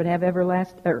perish but have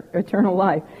eternal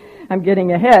life. I'm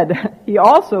getting ahead. He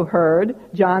also heard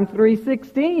John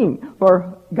 3:16,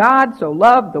 for God so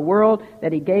loved the world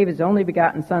that he gave his only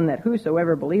begotten Son, that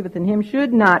whosoever believeth in him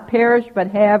should not perish but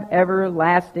have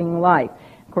everlasting life.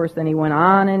 Of course, then he went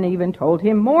on and even told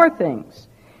him more things.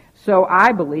 So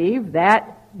I believe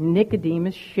that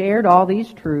Nicodemus shared all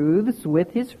these truths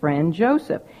with his friend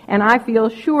Joseph. And I feel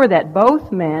sure that both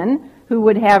men who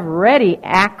would have ready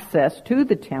access to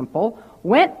the temple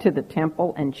went to the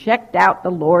temple and checked out the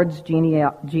Lord's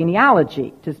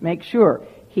genealogy to make sure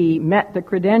he met the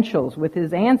credentials with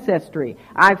his ancestry.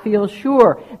 I feel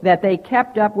sure that they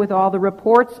kept up with all the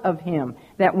reports of him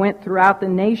that went throughout the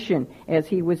nation as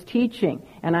he was teaching.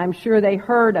 And I'm sure they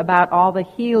heard about all the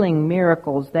healing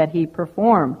miracles that he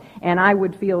performed. And I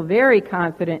would feel very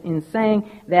confident in saying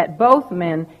that both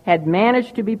men had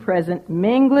managed to be present,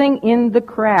 mingling in the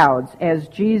crowds as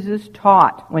Jesus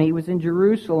taught when he was in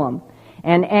Jerusalem.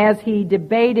 And as he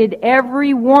debated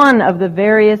every one of the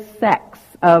various sects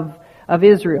of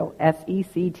Israel,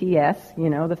 S-E-C-T-S,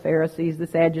 the Pharisees, the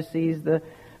Sadducees, the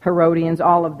Herodians,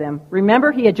 all of them.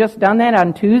 Remember, he had just done that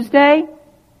on Tuesday?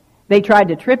 They tried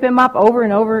to trip him up over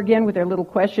and over again with their little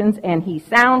questions, and he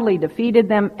soundly defeated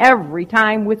them every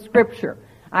time with Scripture.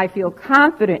 I feel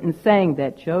confident in saying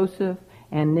that Joseph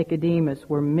and Nicodemus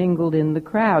were mingled in the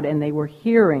crowd, and they were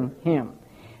hearing him.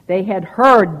 They had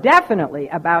heard definitely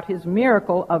about his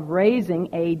miracle of raising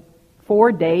a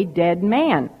 4-day dead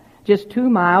man just 2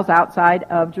 miles outside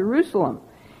of Jerusalem.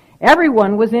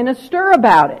 Everyone was in a stir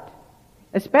about it,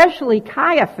 especially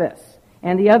Caiaphas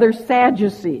and the other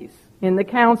Sadducees in the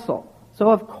council. So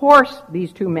of course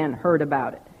these two men heard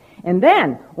about it. And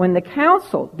then when the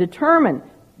council determined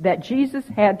that Jesus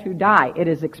had to die, it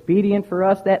is expedient for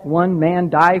us that one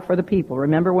man die for the people.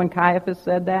 Remember when Caiaphas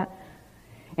said that?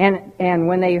 And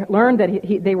when they learned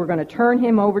that they were going to turn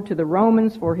him over to the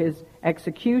Romans for his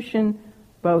execution,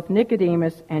 both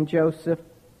Nicodemus and Joseph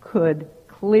could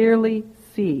clearly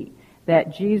see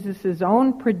that Jesus'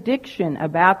 own prediction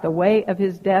about the way of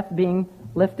his death being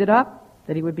lifted up,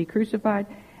 that he would be crucified,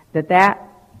 that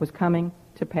was coming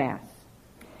to pass.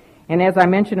 And as I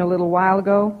mentioned a little while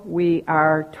ago, we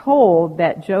are told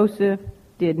that Joseph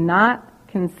did not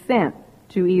consent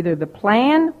to either the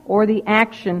plan or the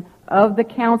action of the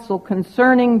council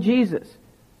concerning Jesus.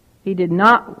 He did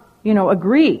not,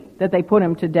 agree that they put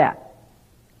him to death.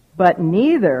 But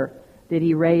neither did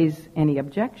he raise any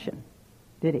objection,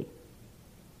 did he?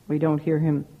 We don't hear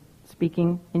him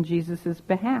speaking in Jesus'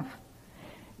 behalf.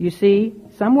 You see,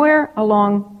 somewhere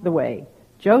along the way,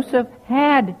 Joseph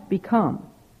had become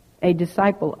a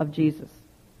disciple of Jesus.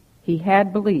 He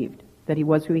had believed that he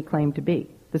was who he claimed to be,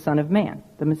 the Son of Man,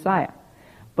 the Messiah.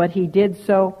 But he did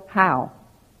so how?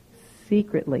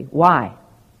 Secretly. Why?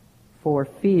 For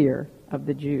fear of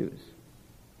the Jews.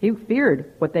 He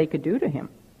feared what they could do to him.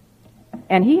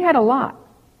 And he had a lot.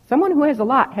 Someone who has a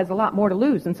lot more to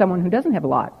lose than someone who doesn't have a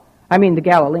lot. I mean, the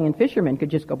Galilean fishermen could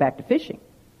just go back to fishing,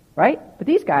 right? But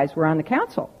these guys were on the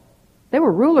council. They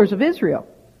were rulers of Israel.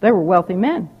 They were wealthy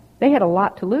men. They had a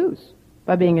lot to lose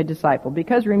by being a disciple.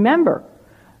 Because remember,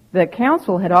 the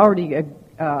council had already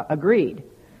agreed.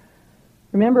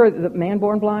 Remember the man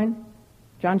born blind?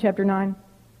 John chapter 9.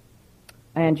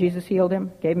 And Jesus healed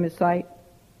him, gave him his sight,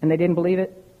 and they didn't believe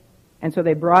it. And so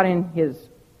they brought in his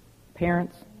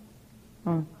parents,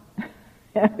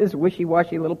 his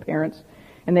wishy-washy little parents,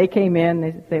 and they came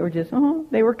in. They were just,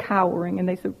 they were cowering, and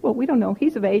they said, well, we don't know.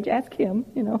 He's of age. Ask him,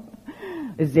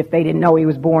 as if they didn't know he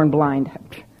was born blind.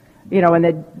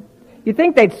 And you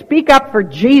think they'd speak up for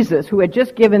Jesus, who had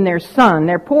just given their son,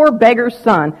 their poor beggar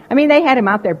son. I mean, they had him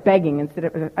out there begging instead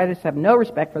of, I just have no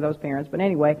respect for those parents, but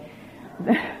anyway.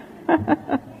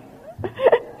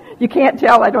 You can't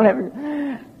tell I don't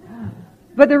have...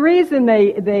 But the reason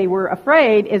they were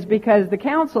afraid is because the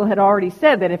council had already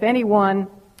said that if anyone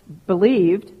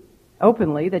believed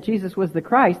openly that Jesus was the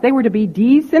Christ, they were to be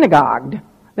de-synagogued.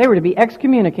 They were to be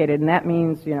excommunicated, and that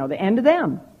means, the end of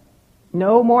them.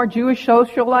 No more Jewish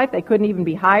social life. They couldn't even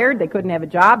be hired. They couldn't have a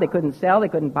job. They couldn't sell. They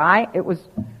couldn't buy.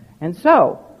 And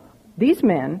so, these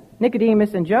men,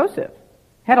 Nicodemus and Joseph,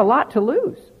 had a lot to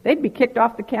lose. They'd be kicked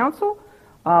off the council.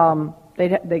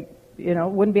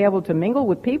 wouldn't be able to mingle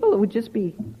with people. It would just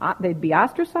be, they'd be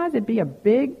ostracized. It'd be a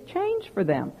big change for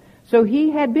them. So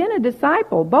he had been a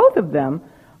disciple, both of them,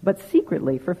 but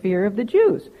secretly for fear of the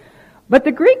Jews. But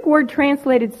the Greek word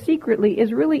translated secretly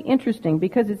is really interesting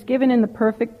because it's given in the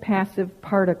perfect passive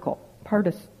particle.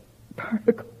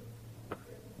 Particle.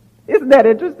 Isn't that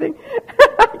interesting?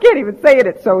 I can't even say it.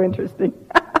 It's so interesting.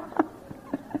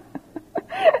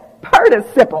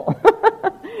 Participle.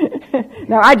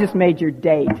 Now, I just made your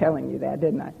day telling you that,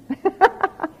 didn't I?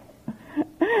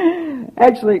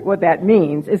 Actually, what that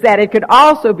means is that it could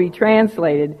also be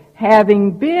translated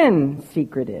having been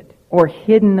secreted or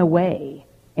hidden away.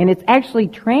 And it's actually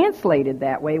translated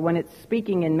that way when it's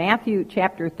speaking in Matthew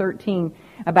chapter 13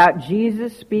 about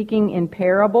Jesus speaking in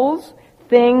parables,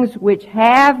 things which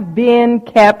have been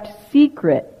kept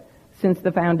secret since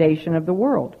the foundation of the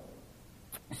world.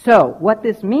 So, what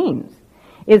this means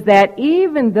is that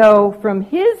even though from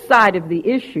his side of the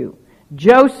issue,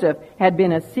 Joseph had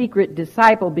been a secret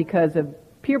disciple because of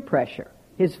peer pressure,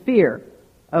 his fear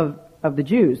of the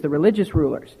Jews, the religious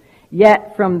rulers,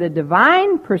 yet from the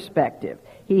divine perspective,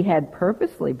 he had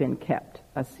purposely been kept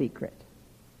a secret.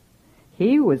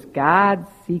 He was God's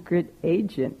secret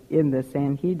agent in the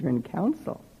Sanhedrin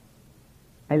Council.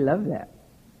 I love that.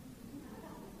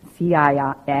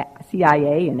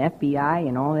 CIA and FBI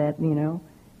and all that,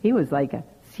 He was like a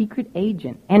secret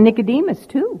agent. And Nicodemus,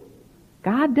 too.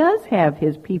 God does have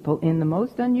his people in the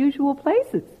most unusual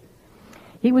places.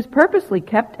 He was purposely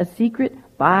kept a secret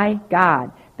by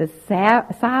God. The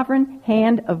sovereign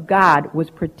hand of God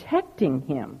was protecting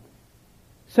him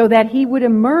so that he would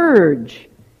emerge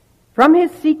from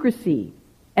his secrecy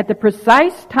at the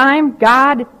precise time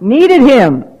God needed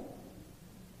him.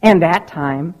 And that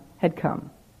time had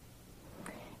come.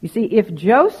 You see, if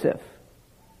Joseph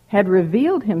had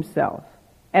revealed himself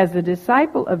as a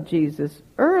disciple of Jesus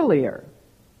earlier,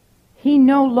 he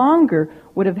no longer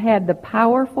would have had the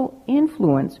powerful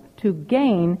influence to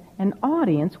gain an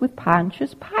audience with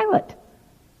Pontius Pilate.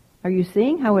 Are you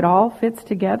seeing how it all fits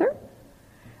together?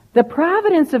 The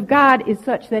providence of God is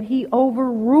such that he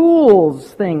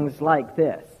overrules things like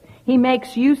this. He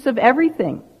makes use of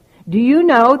everything. Do you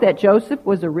know that Joseph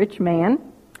was a rich man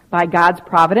by God's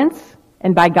providence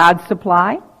and by God's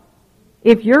supply?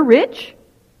 If you're rich,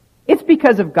 it's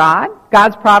because of God,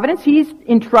 God's providence. He's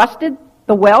entrusted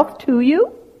the wealth to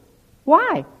you.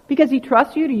 Why? Because he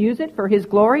trusts you to use it for his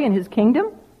glory and his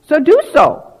kingdom. So do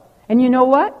so. And you know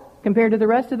what? Compared to the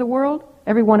rest of the world,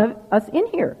 every one of us in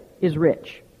here is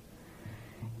rich.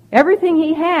 Everything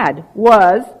he had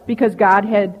was because God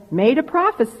had made a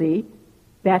prophecy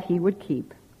that he would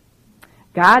keep.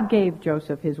 God gave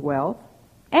Joseph his wealth,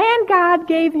 and God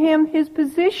gave him his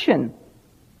position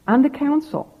on the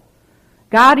council.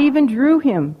 God even drew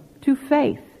him to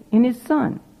faith in his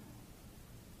son.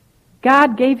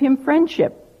 God gave him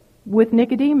friendship with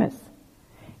Nicodemus.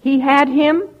 He had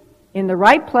him in the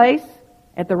right place,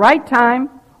 at the right time,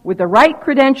 with the right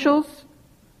credentials,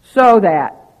 so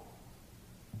that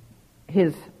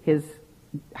his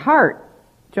heart,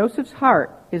 Joseph's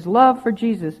heart, his love for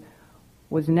Jesus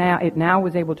was now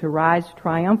able to rise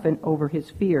triumphant over his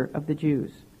fear of the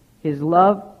Jews. His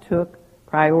love took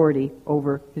priority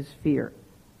over his fear.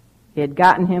 It had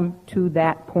gotten him to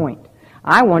that point.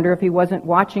 I wonder if he wasn't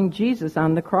watching Jesus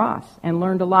on the cross and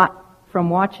learned a lot from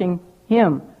watching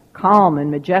him calm and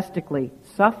majestically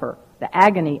suffer the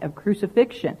agony of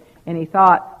crucifixion. And he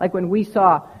thought, like when we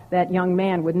saw that young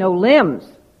man with no limbs,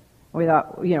 we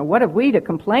thought, what have we to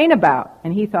complain about?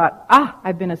 And he thought,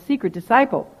 I've been a secret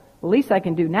disciple. The least I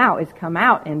can do now is come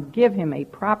out and give him a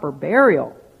proper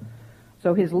burial.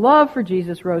 So his love for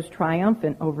Jesus rose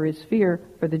triumphant over his fear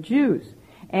for the Jews.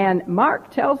 And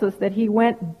Mark tells us that he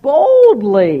went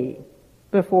boldly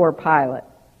before Pilate.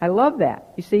 I love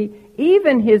that. You see,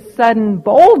 even his sudden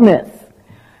boldness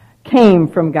came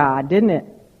from God, didn't it?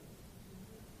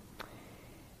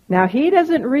 Now, he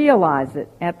doesn't realize it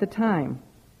at the time.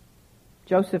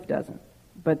 Joseph doesn't.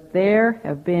 But there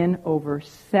have been over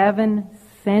 7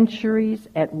 centuries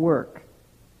at work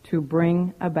to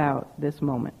bring about this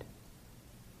moment.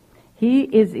 He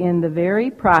is in the very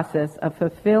process of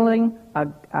fulfilling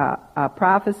a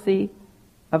prophecy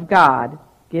of God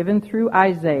given through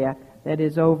Isaiah that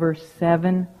is over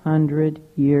 700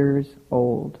 years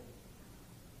old.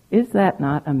 Is that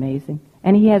not amazing?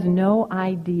 And he has no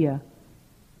idea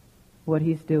what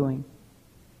he's doing.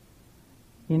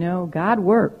 God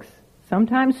works,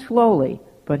 sometimes slowly,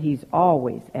 but he's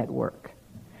always at work.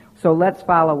 So let's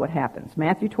follow what happens.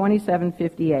 Matthew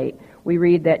 27:58, we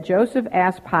read that Joseph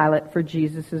asked Pilate for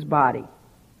Jesus' body.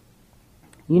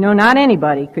 Not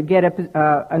anybody could get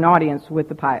an audience with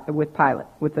Pilate,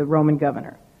 with the Roman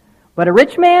governor. But a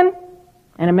rich man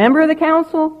and a member of the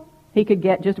council, he could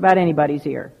get just about anybody's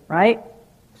ear, right?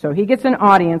 So he gets an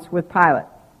audience with Pilate.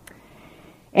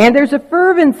 And there's a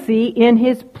fervency in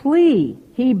his plea.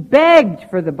 He begged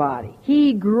for the body.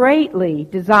 He greatly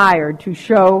desired to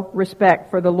show respect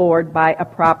for the Lord by a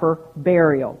proper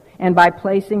burial and by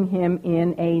placing him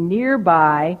in a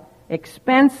nearby,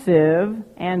 expensive,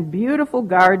 and beautiful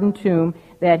garden tomb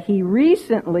that he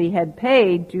recently had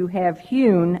paid to have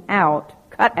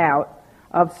cut out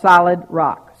of solid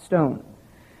rock, stone.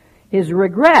 His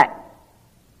regret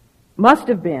must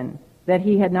have been that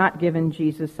he had not given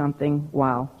Jesus something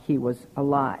while he was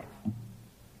alive.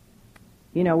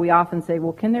 You know, we often say,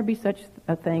 well, can there be such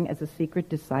a thing as a secret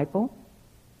disciple?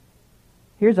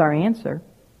 Here's our answer.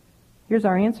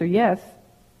 Yes.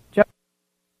 Joseph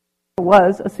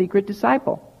was a secret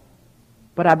disciple.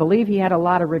 But I believe he had a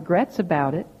lot of regrets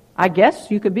about it. I guess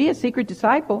you could be a secret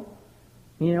disciple.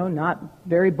 You know, not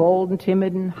very bold and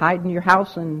timid and hide in your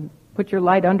house and put your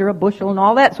light under a bushel and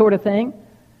all that sort of thing.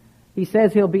 He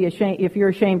says he'll be ashamed. If you're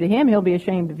ashamed of him, he'll be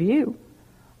ashamed of you.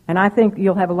 And I think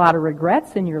you'll have a lot of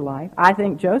regrets in your life. I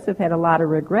think Joseph had a lot of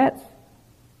regrets.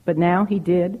 But now he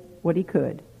did what he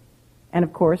could. And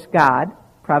of course, God,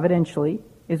 providentially,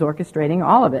 is orchestrating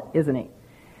all of it, isn't he?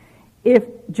 If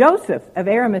Joseph of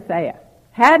Arimathea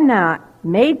had not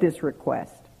made this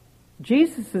request,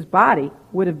 Jesus' body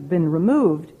would have been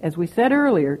removed, as we said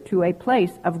earlier, to a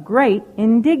place of great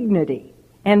indignity.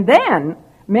 And then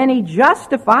many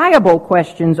justifiable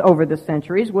questions over the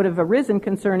centuries would have arisen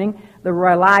concerning the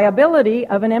reliability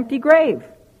of an empty grave.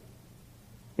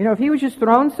 You know, if he was just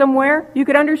thrown somewhere, you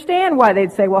could understand why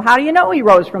they'd say, well, how do you know he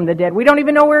rose from the dead? We don't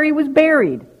even know where he was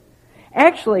buried.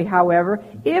 Actually, however,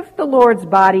 if the Lord's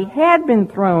body had been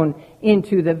thrown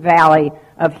into the valley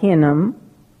of Hinnom,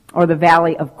 or the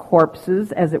valley of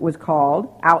corpses, as it was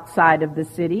called, outside of the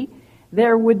city,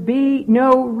 there would be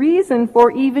no reason for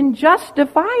even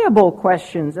justifiable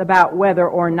questions about whether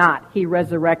or not he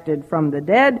resurrected from the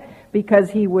dead, because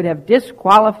he would have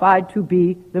disqualified to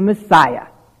be the Messiah.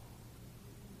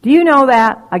 Do you know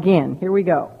that? Again, here we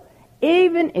go.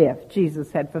 Even if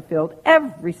Jesus had fulfilled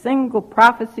every single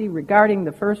prophecy regarding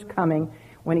the first coming,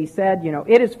 when he said, you know,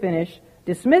 it is finished,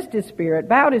 dismissed his spirit,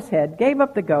 bowed his head, gave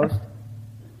up the ghost,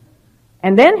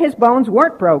 and then his bones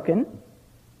weren't broken,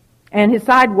 and his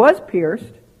side was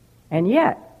pierced, and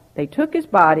yet they took his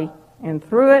body and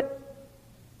threw it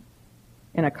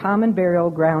in a common burial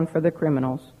ground for the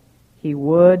criminals, he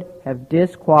would have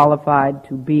disqualified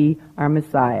to be our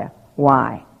Messiah.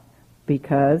 Why?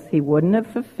 Because he wouldn't have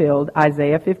fulfilled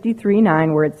Isaiah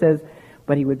 53:9, where it says,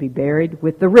 but he would be buried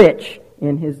with the rich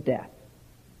in his death.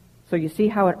 So you see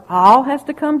how it all has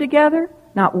to come together?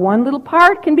 Not one little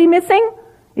part can be missing?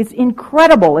 It's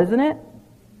incredible, isn't it?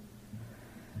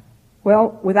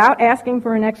 Well, without asking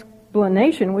for an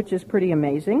explanation, which is pretty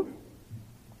amazing,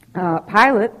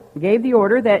 Pilate gave the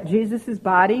order that Jesus'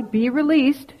 body be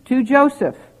released to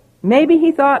Joseph. Maybe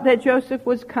he thought that Joseph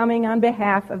was coming on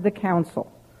behalf of the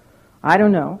council. I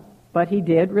don't know, but he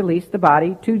did release the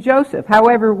body to Joseph.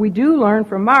 However, we do learn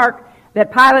from Mark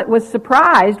that Pilate was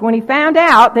surprised when he found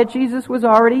out that Jesus was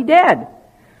already dead.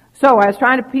 So I was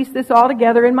trying to piece this all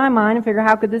together in my mind and figure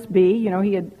how could this be. You know,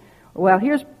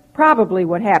 here's probably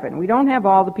what happened. We don't have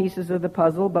all the pieces of the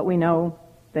puzzle, but we know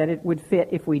that it would fit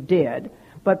if we did.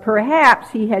 But perhaps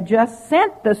he had just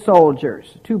sent the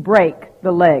soldiers to break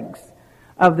the legs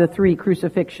of the 3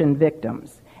 crucifixion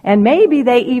victims. And maybe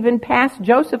they even passed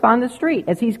Joseph on the street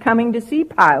as he's coming to see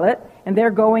Pilate, and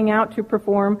they're going out to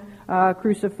perform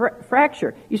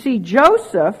crucifraction. You see,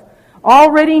 Joseph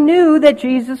already knew that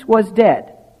Jesus was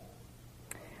dead.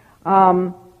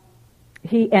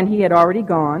 He had already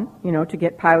gone, to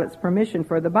get Pilate's permission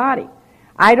for the body.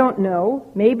 I don't know,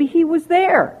 maybe he was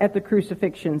there at the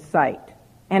crucifixion site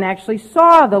and actually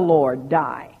saw the Lord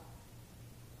die.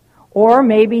 Or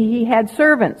maybe he had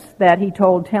servants that he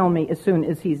told, tell me as soon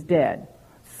as he's dead.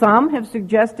 Some have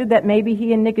suggested that maybe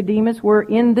he and Nicodemus were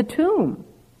in the tomb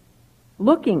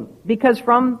looking, because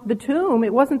from the tomb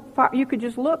it wasn't far, you could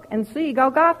just look and see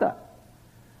Golgotha.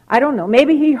 I don't know.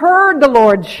 Maybe he heard the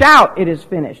Lord shout, it is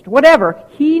finished. Whatever.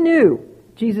 He knew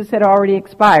Jesus had already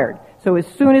expired. So as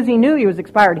soon as he knew he was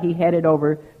expired, he headed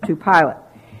over to Pilate.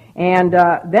 And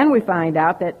then we find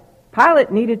out that Pilate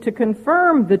needed to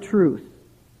confirm the truth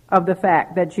of the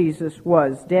fact that Jesus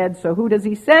was dead. So who does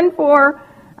he send for?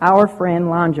 Our friend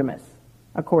Longimus.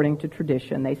 According to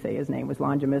tradition, they say his name was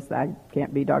Longimus. I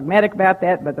can't be dogmatic about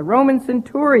that, but the Roman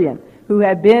centurion who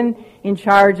had been in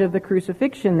charge of the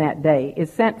crucifixion that day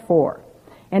is sent for.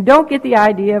 And don't get the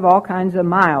idea of all kinds of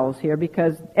miles here,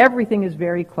 because everything is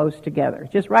very close together.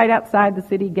 Just right outside the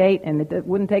city gate, and it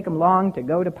wouldn't take them long to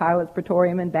go to Pilate's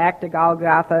Praetorium and back to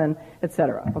Golgotha, and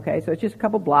etc. Okay, so it's just a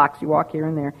couple blocks. You walk here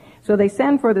and there. So they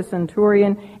send for the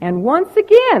centurion, and once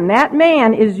again, that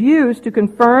man is used to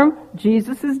confirm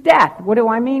Jesus' death. What do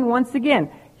I mean once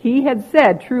again? He had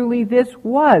said, truly this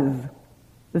was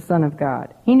the Son of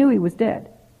God. He knew he was dead.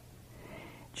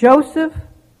 Joseph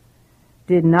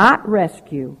did not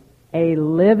rescue a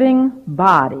living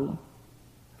body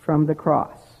from the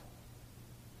cross.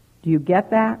 Do you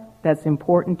get that? That's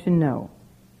important to know.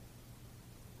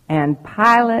 And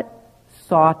Pilate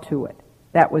saw to it.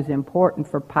 That was important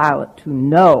for Pilate to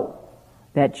know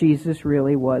that Jesus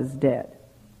really was dead.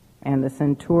 And the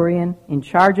centurion in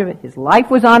charge of it, his life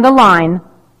was on the line.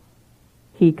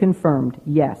 He confirmed,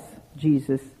 yes,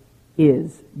 Jesus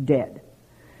is dead.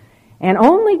 And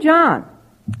only John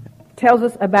tells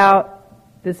us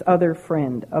about this other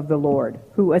friend of the Lord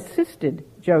who assisted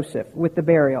Joseph with the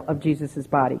burial of Jesus'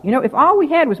 body. You know, if all we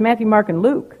had was Matthew, Mark, and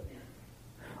Luke,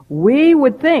 we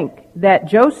would think that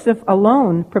Joseph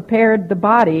alone prepared the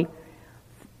body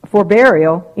for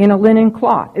burial in a linen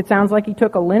cloth. It sounds like he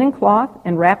took a linen cloth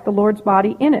and wrapped the Lord's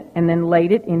body in it and then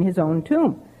laid it in his own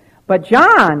tomb. But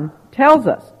John tells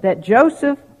us that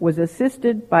Joseph was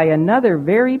assisted by another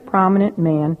very prominent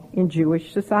man in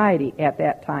Jewish society at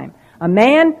that time. A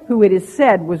man who it is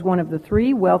said was one of the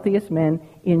 3 wealthiest men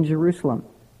in Jerusalem.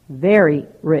 Very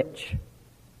rich.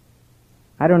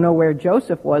 I don't know where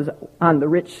Joseph was on the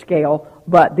rich scale,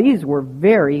 but these were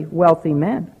very wealthy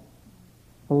men.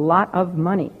 A lot of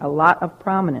money, a lot of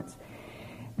prominence.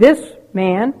 This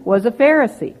man was a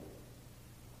Pharisee,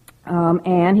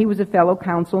 and he was a fellow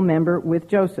council member with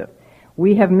Joseph.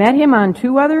 We have met him on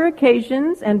 2 other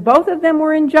occasions, and both of them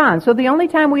were in John. So the only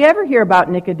time we ever hear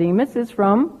about Nicodemus is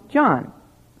from John.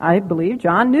 I believe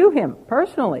John knew him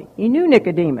personally. He knew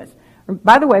Nicodemus.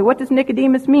 By the way, what does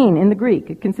Nicodemus mean in the Greek?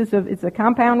 It's a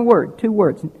compound word, 2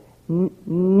 words.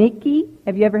 Nike,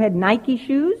 have you ever had Nike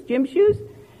shoes, gym shoes?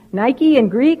 Nike in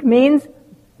Greek means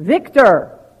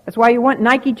victor. That's why you want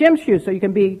Nike gym shoes, so you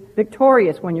can be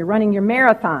victorious when you're running your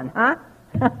marathon, huh?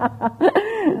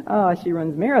 Oh, she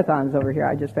runs marathons over here,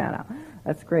 I just found out.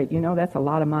 That's great. You know, that's a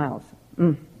lot of miles.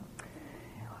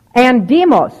 And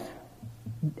demos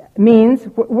means,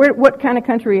 what kind of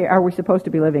country are we supposed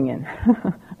to be living in?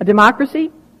 A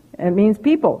democracy? It means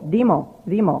people.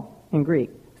 Demo in Greek.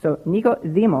 So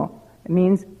Nicodemus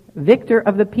means victor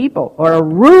of the people, or a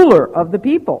ruler of the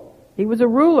people. He was a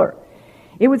ruler.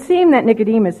 It would seem that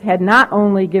Nicodemus had not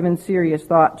only given serious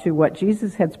thought to what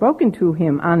Jesus had spoken to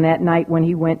him on that night when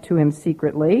he went to him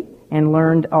secretly and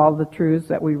learned all the truths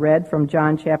that we read from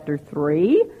John chapter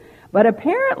 3, but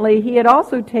apparently he had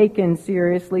also taken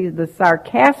seriously the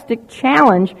sarcastic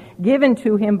challenge given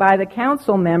to him by the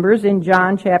council members in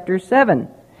John chapter 7.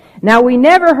 Now, we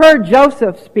never heard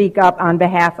Joseph speak up on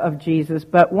behalf of Jesus,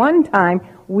 but one time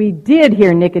we did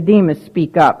hear Nicodemus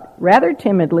speak up, rather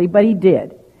timidly, but he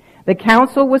did. The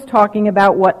council was talking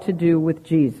about what to do with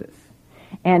Jesus.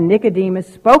 And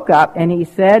Nicodemus spoke up and he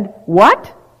said,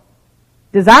 "What?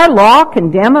 Does our law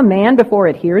condemn a man before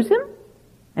it hears him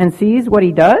and sees what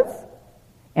he does?"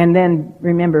 And then,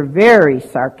 remember, very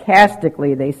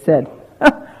sarcastically they said,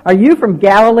 "Are you from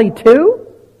Galilee too?"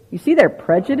 You see their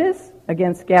prejudice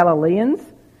against Galileans?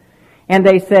 And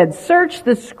they said, "Search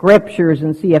the scriptures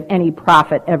and see if any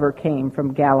prophet ever came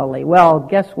from Galilee." Well,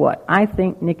 guess what? I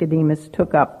think Nicodemus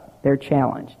took up their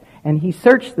challenge. And he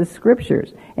searched the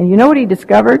scriptures. And you know what he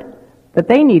discovered? That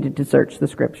they needed to search the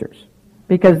scriptures.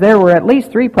 Because there were at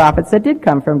least 3 prophets that did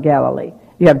come from Galilee.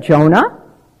 You have Jonah,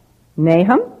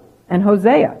 Nahum, and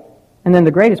Hosea. And then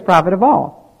the greatest prophet of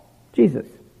all, Jesus.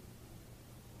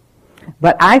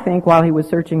 But I think while he was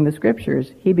searching the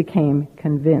scriptures, he became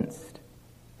convinced,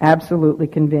 absolutely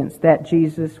convinced, that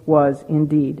Jesus was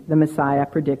indeed the Messiah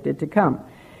predicted to come.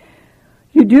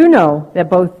 You do know that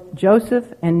both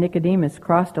Joseph and Nicodemus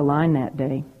crossed a line that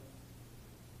day.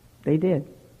 They did.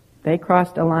 They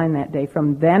crossed a line that day.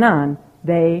 From then on,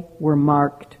 they were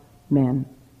marked men.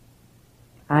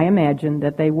 I imagine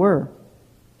that they were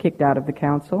kicked out of the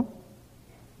council,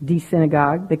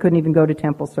 de-synagogued. They couldn't even go to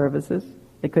temple services.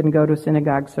 They couldn't go to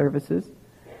synagogue services.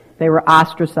 They were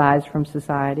ostracized from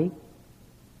society.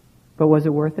 But was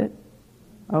it worth it?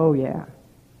 Oh, yeah.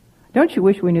 Don't you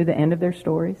wish we knew the end of their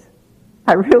stories?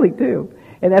 I really do.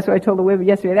 And that's what I told the women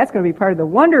yesterday. That's going to be part of the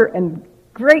wonder and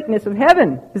greatness of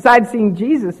heaven. Besides seeing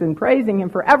Jesus and praising him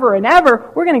forever and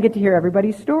ever, we're going to get to hear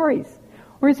everybody's stories.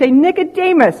 We're going to say,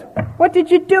 "Nicodemus, what did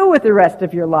you do with the rest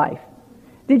of your life?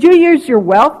 Did you use your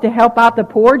wealth to help out the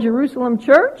poor Jerusalem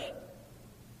church?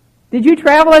 Did you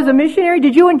travel as a missionary?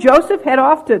 Did you and Joseph head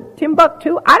off to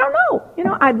Timbuktu? I don't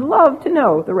know. I'd love to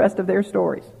know the rest of their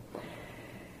stories.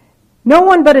 No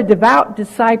one but a devout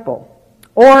disciple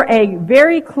or a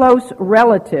very close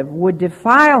relative would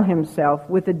defile himself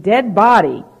with a dead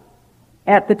body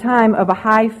at the time of a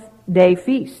high-day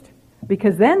feast,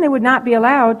 because then they would not be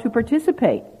allowed to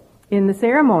participate in the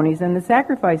ceremonies and the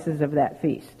sacrifices of that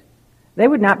feast. They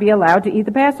would not be allowed to eat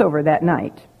the Passover that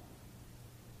night.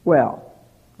 Well,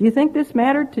 do you think this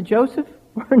mattered to Joseph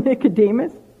or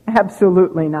Nicodemus?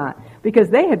 Absolutely not, because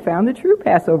they had found the true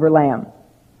Passover lamb.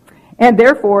 And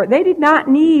therefore, they did not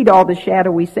need all the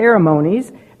shadowy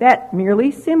ceremonies that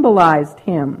merely symbolized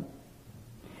him.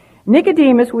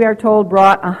 Nicodemus, we are told,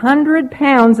 brought 100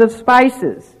 pounds of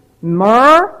spices,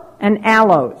 myrrh and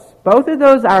aloes. Both of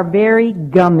those are very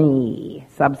gummy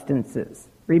substances.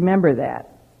 Remember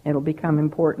that. It'll become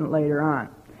important later on.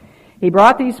 He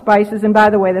brought these spices, and by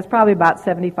the way, that's probably about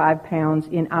 75 pounds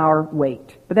in our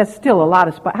weight. But that's still a lot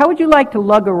of spices. How would you like to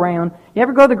lug around? You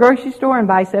ever go to the grocery store and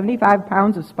buy 75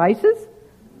 pounds of spices?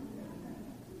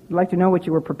 I'd like to know what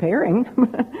you were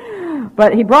preparing.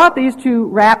 But he brought these to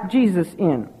wrap Jesus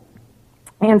in.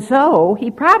 And so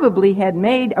he probably had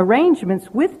made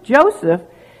arrangements with Joseph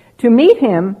to meet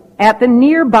him at the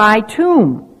nearby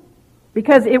tomb,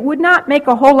 because it would not make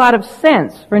a whole lot of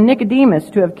sense for Nicodemus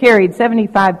to have carried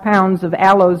 75 pounds of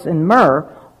aloes and myrrh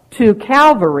to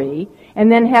Calvary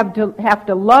and then have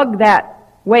to lug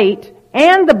that weight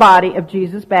and the body of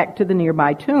Jesus back to the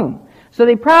nearby tomb. So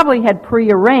they probably had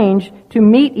prearranged to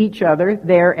meet each other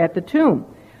there at the tomb.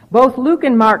 Both Luke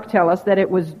and Mark tell us that it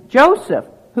was Joseph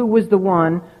who was the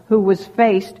one who was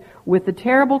faced with the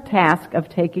terrible task of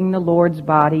taking the Lord's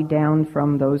body down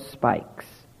from those spikes.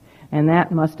 And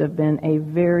that must have been a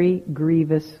very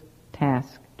grievous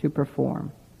task to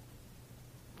perform.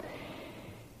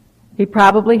 He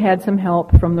probably had some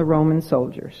help from the Roman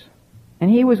soldiers. And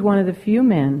he was one of the few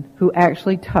men who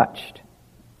actually touched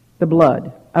the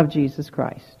blood of Jesus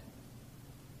Christ.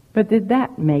 But did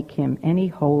that make him any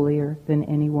holier than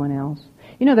anyone else?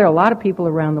 There are a lot of people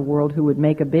around the world who would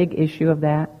make a big issue of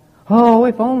that. Oh,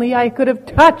 if only I could have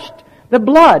touched the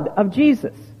blood of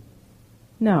Jesus.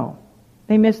 No.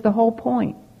 They miss the whole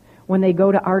point when they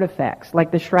go to artifacts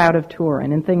like the Shroud of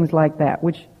Turin and things like that,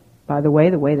 which, by the way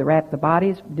they wrapped the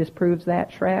bodies disproves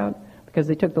that shroud, because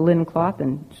they took the linen cloth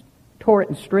and tore it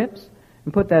in strips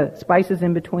and put the spices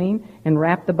in between and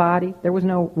wrapped the body. There was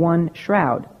no one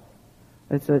shroud.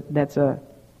 It's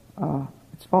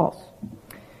false.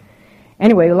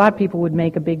 Anyway, a lot of people would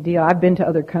make a big deal. I've been to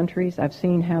other countries. I've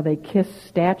seen how they kiss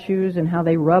statues and how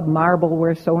they rub marble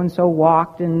where so-and-so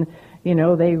walked, and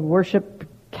they worship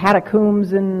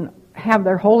catacombs and have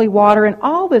their holy water and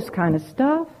all this kind of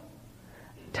stuff.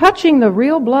 Touching the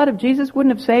real blood of Jesus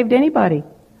wouldn't have saved anybody.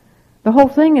 The whole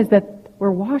thing is that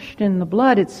we're washed in the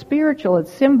blood. It's spiritual.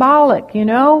 It's symbolic,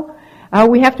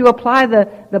 We have to apply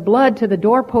the blood to the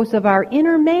doorposts of our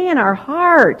inner man, our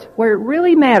heart, where it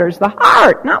really matters. The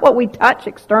heart, not what we touch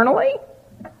externally.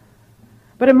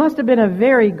 But it must have been a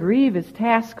very grievous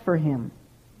task for him.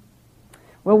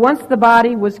 Well, once the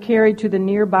body was carried to the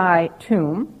nearby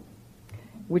tomb,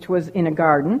 which was in a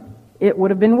garden, it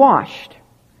would have been washed.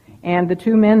 And the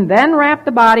two men then wrapped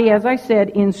the body, as I said,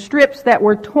 in strips that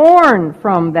were torn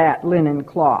from that linen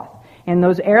cloth. And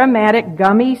those aromatic,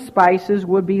 gummy spices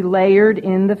would be layered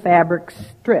in the fabric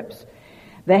strips.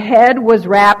 The head was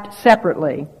wrapped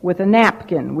separately with a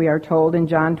napkin, we are told in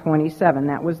John 27.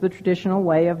 That was the traditional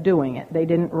way of doing it. They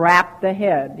didn't wrap the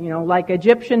head, like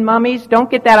Egyptian mummies.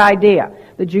 Don't get that idea.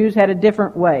 The Jews had a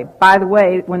different way. By the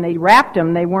way, when they wrapped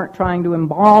them, they weren't trying to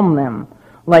embalm them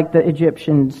like the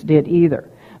Egyptians did either.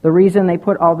 The reason they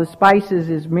put all the spices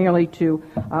is merely to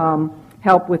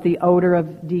help with the odor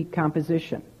of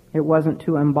decomposition. It wasn't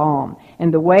to embalm.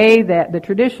 And the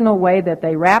traditional way that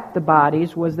they wrapped the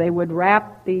bodies was they would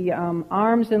wrap the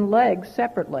arms and legs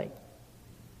separately.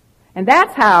 And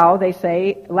that's how, they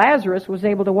say, Lazarus was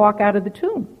able to walk out of the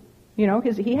tomb.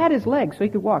 He had his legs so he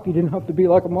could walk. He didn't have to be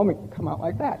like a mummy, come out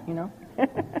like that,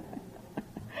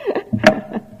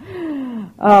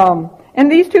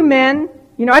 And these two men,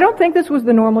 I don't think this was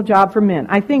the normal job for men.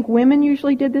 I think women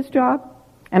usually did this job.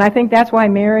 And I think that's why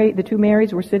the two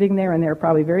Marys were sitting there, and they were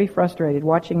probably very frustrated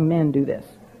watching men do this.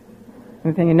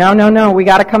 And thinking, no, we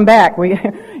got to come back.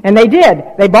 And they did.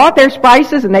 They bought their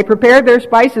spices, and they prepared their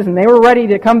spices, and they were ready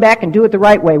to come back and do it the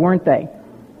right way, weren't they?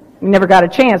 They never got a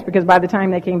chance, because by the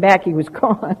time they came back, he was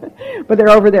gone. But they're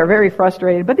over there very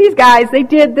frustrated. But these guys, they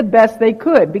did the best they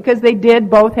could, because they did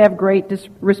both have great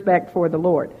respect for the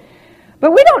Lord.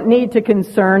 But we don't need to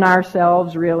concern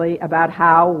ourselves really about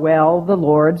how well the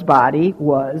Lord's body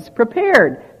was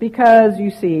prepared, because,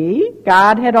 you see,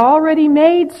 God had already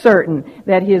made certain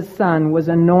that his Son was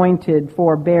anointed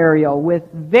for burial with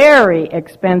very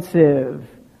expensive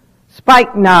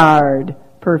spikenard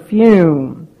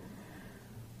perfume.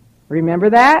 Remember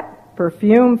that?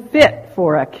 Perfume fit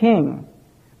for a king.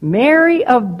 Mary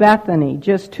of Bethany,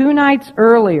 just 2 nights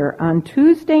earlier, on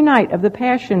Tuesday night of the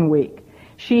Passion Week,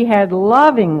 she had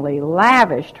lovingly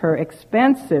lavished her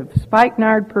expensive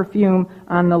spikenard perfume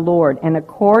on the Lord. And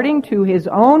according to his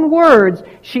own words,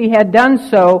 she had done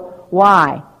so.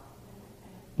 Why?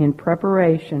 In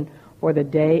preparation for the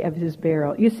day of his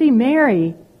burial. You see,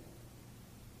 Mary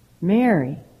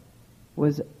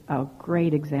was a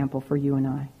great example for you and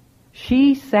I.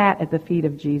 She sat at the feet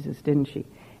of Jesus, didn't she?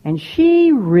 And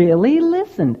she really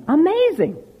listened.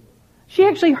 Amazing. She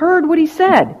actually heard what he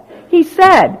said. He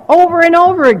said over and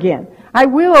over again, I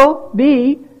will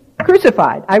be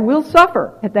crucified. I will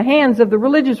suffer at the hands of the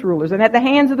religious rulers and at the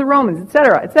hands of the Romans,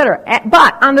 etc., etc.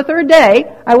 But on the 3rd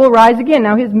day, I will rise again.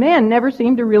 Now, his men never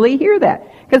seemed to really hear that,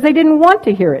 because they didn't want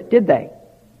to hear it, did they?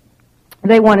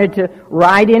 They wanted to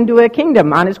ride into a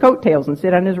kingdom on his coattails and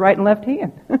sit on his right and left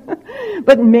hand.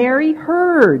 But Mary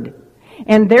heard,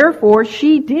 and therefore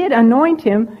she did anoint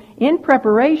him in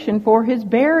preparation for his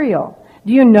burial.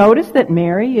 Do you notice that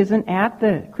Mary isn't at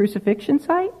the crucifixion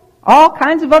site? All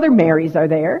kinds of other Marys are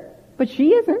there, but she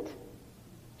isn't.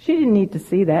 She didn't need to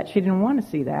see that. She didn't want to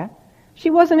see that. She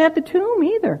wasn't at the tomb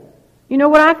either. You know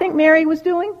what I think Mary was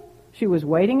doing? She was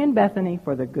waiting in Bethany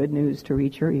for the good news to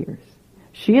reach her ears.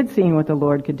 She had seen what the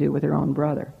Lord could do with her own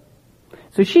brother.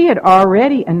 So she had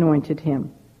already anointed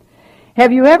him.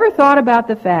 Have you ever thought about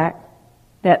the fact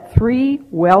that 3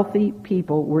 wealthy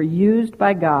people were used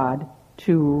by God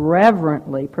to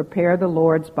reverently prepare the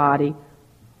Lord's body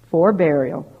for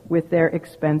burial with their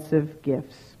expensive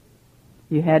gifts?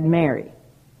 You had Mary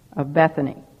of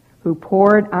Bethany, who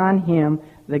poured on him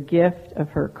the gift of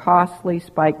her costly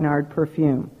spikenard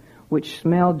perfume, which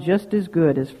smelled just as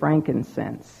good as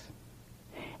frankincense.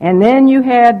 And then you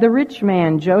had the rich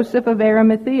man, Joseph of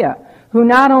Arimathea, who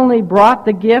not only brought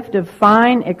the gift of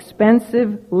fine,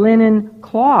 expensive linen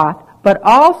cloth, but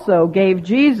also gave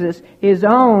Jesus his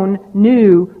own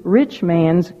new rich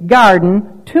man's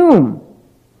garden tomb.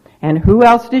 And who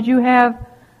else did you have?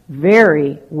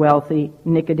 Very wealthy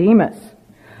Nicodemus,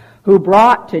 who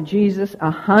brought to Jesus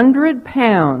 100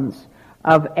 pounds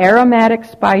of aromatic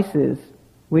spices,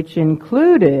 which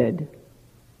included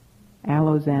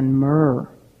aloes and myrrh.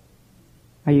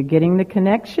 Are you getting the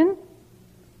connection?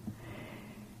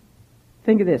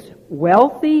 Think of this.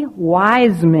 Wealthy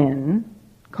wise men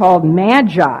called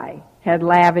Magi had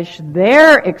lavished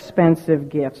their expensive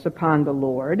gifts upon the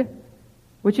Lord,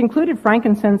 which included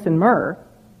frankincense and myrrh,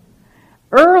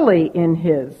 early in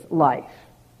his life,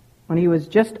 when he was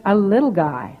just a little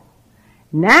guy.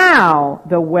 Now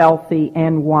the wealthy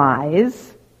and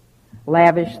wise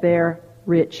lavish their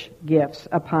rich gifts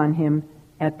upon him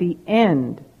at the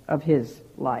end of his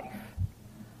life.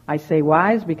 I say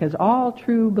wise because all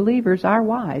true believers are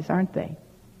wise, aren't they?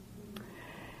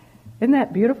 Isn't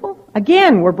that beautiful?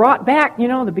 Again, we're brought back,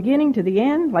 the beginning to the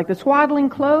end, like the swaddling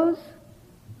clothes.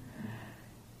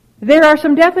 There are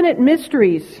some definite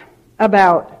mysteries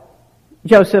about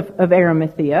Joseph of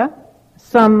Arimathea,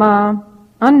 some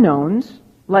unknowns,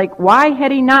 like why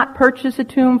had he not purchased a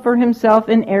tomb for himself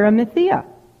in Arimathea,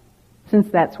 since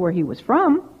that's where he was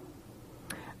from.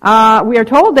 We are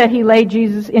told that he laid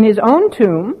Jesus in his own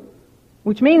tomb,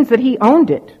 which means that he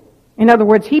owned it. In other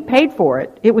words, he paid for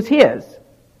it. It was his.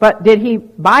 But did he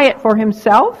buy it for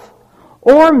himself?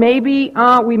 Or maybe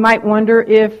we might wonder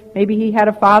if maybe he had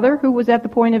a father who was at the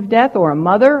point of death, or a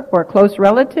mother, or a close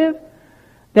relative,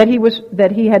 that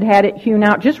he had it hewn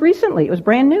out just recently. It was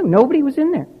brand new. Nobody was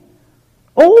in there.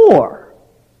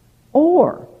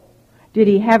 Or did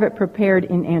he have it prepared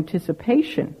in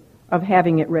anticipation of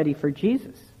having it ready for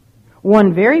Jesus?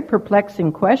 One very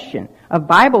perplexing question of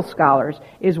Bible scholars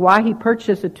is why he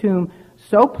purchased a tomb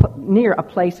so near a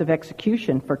place of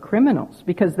execution for criminals,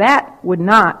 because that would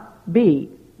not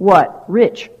be what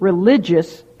rich,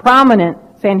 religious, prominent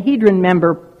Sanhedrin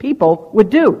member people would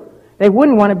do. They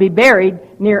wouldn't want to be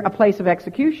buried near a place of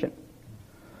execution.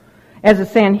 As a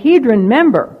Sanhedrin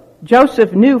member,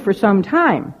 Joseph knew for some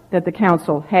time that the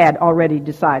council had already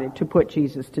decided to put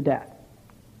Jesus to death.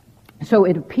 So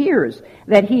it appears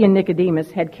that he and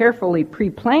Nicodemus had carefully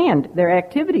pre-planned their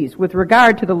activities with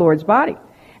regard to the Lord's body.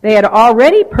 They had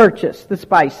already purchased the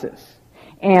spices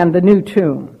and the new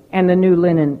tomb and the new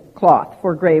linen cloth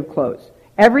for grave clothes.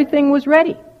 Everything was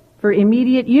ready for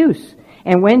immediate use.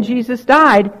 And when Jesus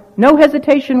died, no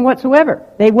hesitation whatsoever.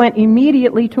 They went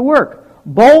immediately to work,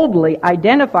 boldly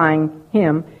identifying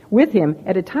him with him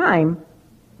at a time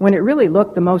when it really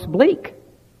looked the most bleak.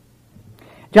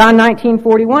 John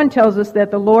 19:41 tells us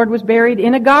that the Lord was buried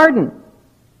in a garden.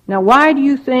 Now, why do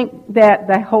you think that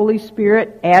the Holy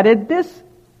Spirit added this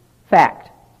fact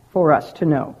for us to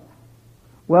know?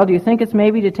 Well, do you think it's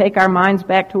maybe to take our minds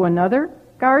back to another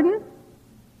garden?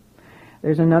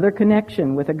 There's another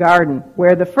connection with a garden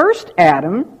where the first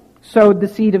Adam sowed the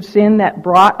seed of sin that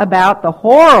brought about the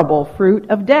horrible fruit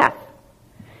of death.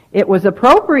 It was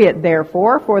appropriate,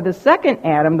 therefore, for the second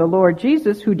Adam, the Lord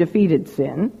Jesus, who defeated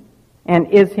sin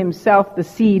and is himself the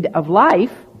seed of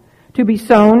life, to be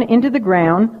sown into the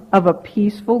ground of a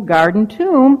peaceful garden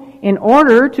tomb in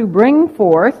order to bring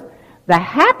forth the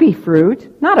happy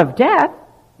fruit, not of death,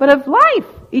 but of life,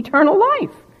 eternal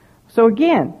life. So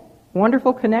again,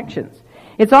 wonderful connections.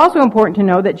 It's also important to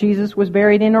know that Jesus was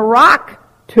buried in a rock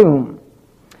tomb.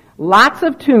 Lots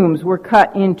of tombs were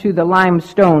cut into the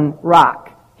limestone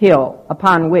rock hill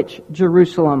upon which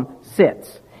Jerusalem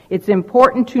sits. It's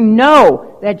important to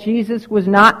know that Jesus was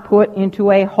not put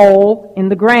into a hole in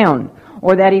the ground,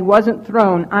 or that he wasn't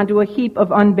thrown onto a heap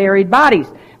of unburied bodies,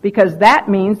 because that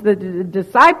means that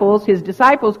his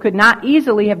disciples could not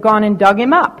easily have gone and dug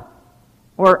him up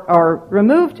or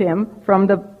removed him from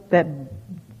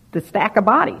the stack of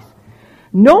bodies.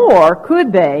 Nor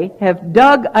could they have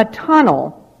dug a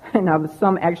tunnel, now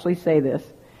some actually say this,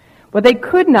 but they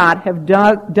could not have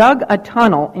dug a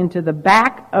tunnel into the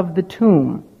back of the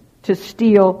tomb to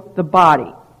steal the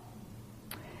body,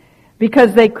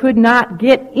 because they could not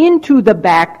get into the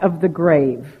back of the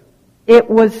grave. It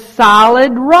was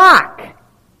solid rock.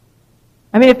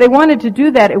 I mean, if they wanted to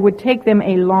do that, it would take them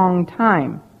a long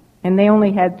time, and they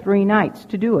only had 3 nights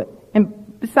to do it.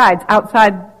 And besides,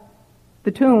 outside the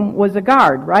tomb was a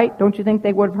guard, right? Don't you think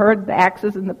they would have heard the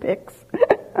axes and the picks?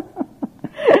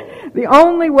 The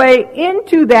only way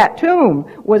into that tomb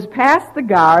was past the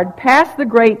guard, past the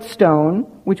great stone,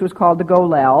 which was called the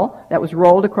golel, that was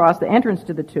rolled across the entrance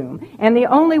to the tomb. And the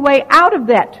only way out of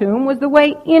that tomb was the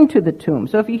way into the tomb.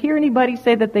 So if you hear anybody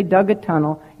say that they dug a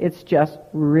tunnel, it's just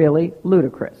really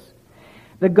ludicrous.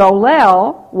 The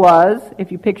golel was, if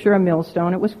you picture a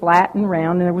millstone, it was flat and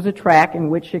round, and there was a track in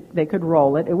which they could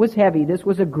roll it. It was heavy. This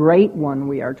was a great one,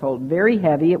 we are told. Very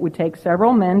heavy. It would take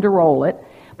several men to roll it.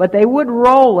 But they would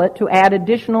roll it to add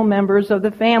additional members of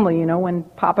the family. You know, when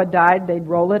Papa died, they'd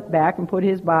roll it back and put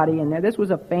his body in there. This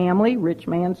was a family rich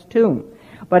man's tomb.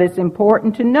 But it's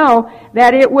important to know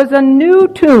that it was a new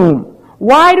tomb.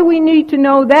 Why do we need to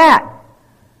know that?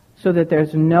 So that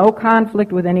there's no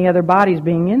conflict with any other bodies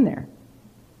being in there.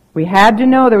 We had to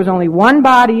know there was only one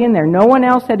body in there. No one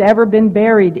else had ever been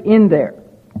buried in there.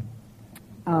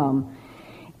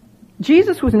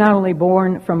 Jesus was not only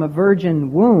born from a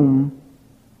virgin womb,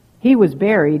 he was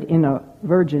buried in a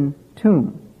virgin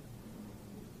tomb.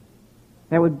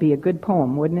 That would be a good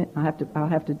poem, wouldn't it? I'll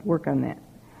have to work on that.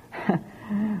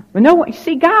 But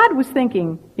see, God was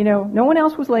thinking, no one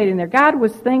else was laid in there. God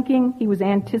was thinking, he was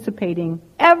anticipating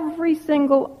every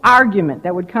single argument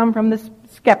that would come from the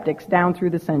skeptics down through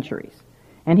the centuries.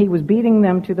 And he was beating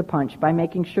them to the punch by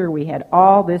making sure we had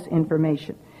all this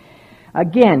information.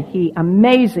 Again, he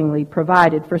amazingly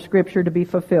provided for Scripture to be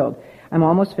fulfilled. I'm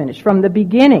almost finished. From the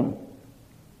beginning,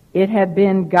 it had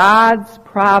been God's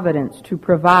providence to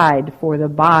provide for the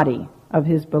body of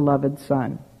his beloved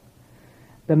Son,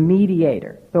 the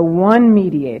mediator, the one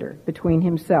mediator between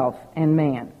himself and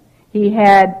man. He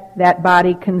had that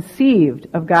body conceived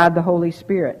of God the Holy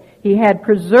Spirit. He had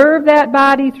preserved that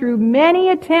body through many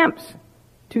attempts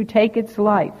to take its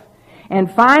life. And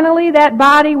finally, that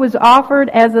body was offered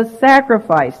as a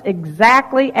sacrifice,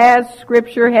 exactly as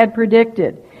Scripture had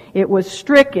predicted. It was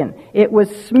stricken, it was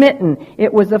smitten,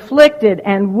 it was afflicted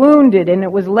and wounded, and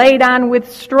it was laid on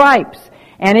with stripes,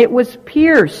 and it was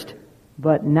pierced,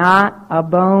 but not a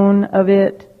bone of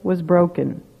it was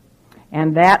broken.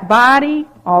 And that body,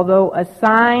 although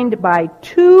assigned by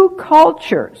 2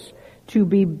 cultures to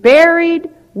be buried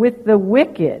with the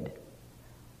wicked,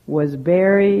 was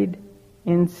buried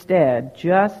instead,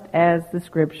 just as the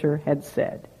Scripture had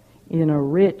said, in a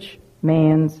rich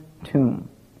man's tomb.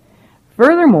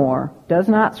 Furthermore, does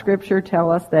not Scripture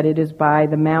tell us that it is by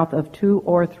the mouth of 2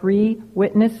 or 3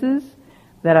 witnesses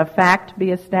that a fact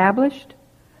be established?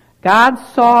 God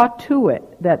saw to it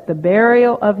that the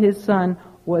burial of his Son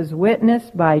was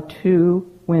witnessed by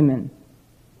 2 women,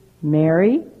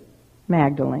 Mary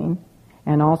Magdalene,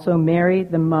 and also Mary,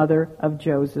 the mother of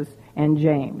Joseph and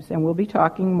James. And we'll be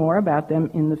talking more about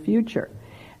them in the future.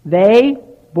 They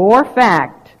bore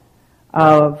fact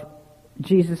of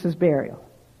Jesus' burial.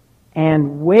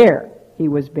 and where he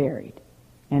was buried,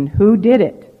 and who did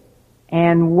it,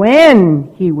 and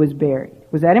when he was buried.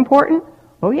 Was that important?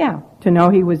 Oh yeah, to know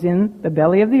he was in the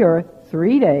belly of the earth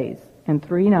 3 days and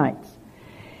 3 nights.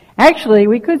 Actually,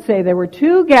 we could say there were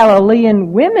 2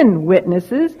 Galilean women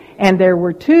witnesses, and there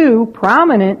were 2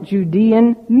 prominent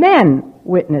Judean men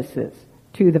witnesses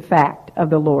to the fact of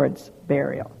the Lord's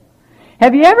burial.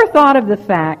 Have you ever thought of the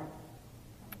fact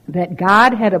that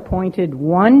God had appointed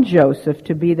one Joseph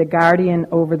to be the guardian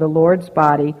over the Lord's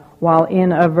body while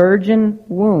in a virgin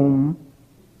womb,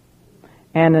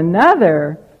 and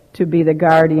another to be the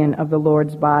guardian of the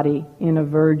Lord's body in a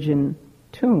virgin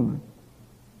tomb?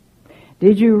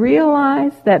 Did you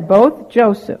realize that both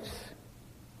Josephs,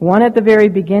 one at the very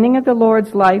beginning of the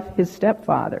Lord's life, his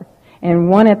stepfather,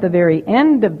 and one at the very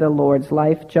end of the Lord's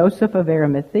life, Joseph of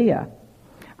Arimathea,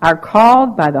 are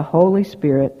called by the Holy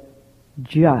Spirit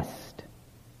just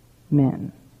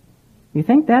men? You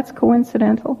think that's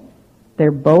coincidental?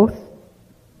 They're both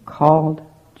called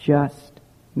just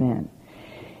men.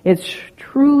 It's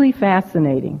truly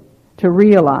fascinating to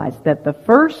realize that the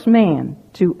first man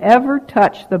to ever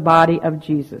touch the body of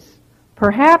Jesus,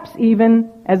 perhaps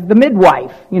even as the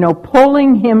midwife,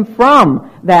 pulling him from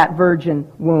that virgin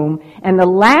womb, and the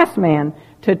last man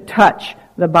to touch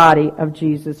the body of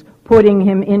Jesus, putting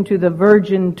him into the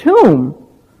virgin tomb,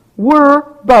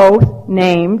 were both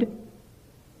named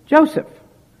Joseph.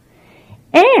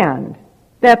 And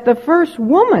that the first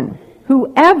woman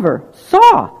who ever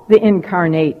saw the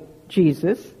incarnate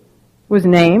Jesus was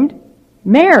named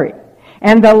Mary.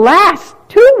 And the last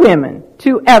 2 women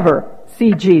to ever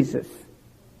see Jesus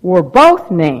were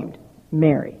both named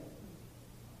Mary.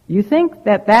 You think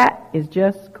that that is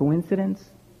just coincidence?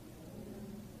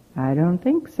 I don't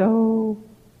think so.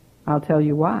 I'll tell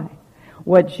you why.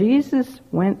 What Jesus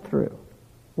went through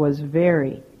was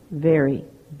very, very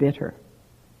bitter.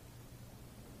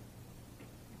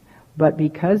 But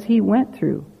because he went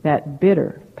through that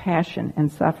bitter passion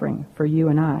and suffering for you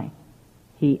and I,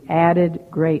 he added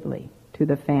greatly to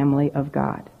the family of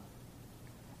God.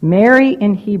 Mary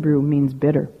in Hebrew means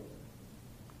bitter.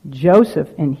 Joseph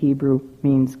in Hebrew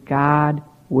means God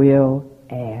will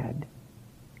add.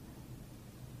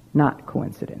 Not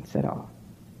coincidence at all.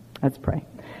 Let's pray.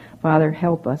 Father,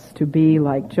 help us to be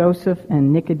like Joseph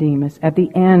and Nicodemus at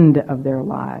the end of their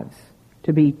lives,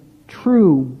 to be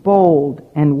true, bold,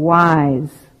 and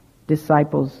wise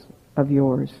disciples of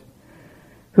yours.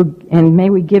 And may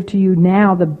we give to you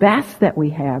now the best that we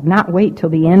have, not wait till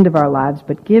the end of our lives,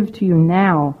 but give to you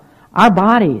now our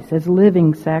bodies as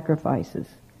living sacrifices.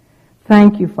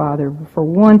 Thank you, Father, for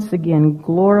once again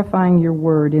glorifying your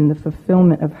word in the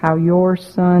fulfillment of how your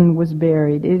Son was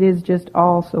buried. It is just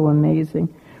all so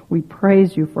amazing. We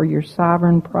praise you for your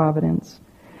sovereign providence.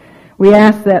 We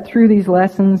ask that through these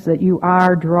lessons that you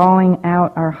are drawing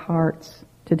out our hearts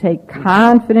to take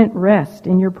confident rest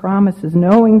in your promises,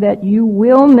 knowing that you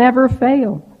will never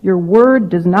fail. Your word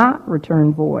does not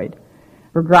return void.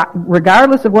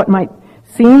 Regardless of what might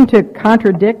seem to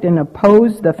contradict and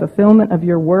oppose the fulfillment of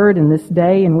your word in this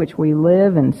day in which we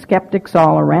live, and skeptics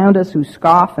all around us who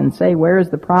scoff and say, where is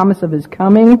the promise of his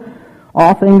coming?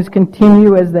 All things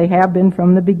continue as they have been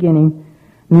from the beginning.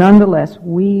 Nonetheless,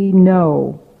 we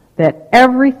know that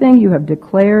everything you have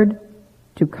declared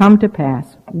to come to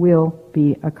pass will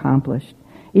be accomplished.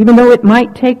 Even though it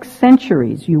might take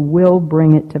centuries, you will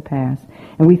bring it to pass.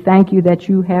 And we thank you that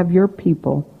you have your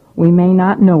people. We may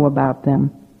not know about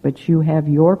them, but you have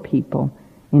your people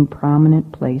in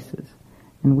prominent places.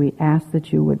 And we ask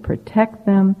that you would protect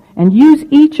them and use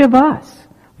each of us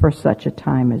for such a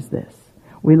time as this.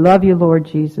 We love you, Lord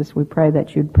Jesus. We pray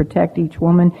that you'd protect each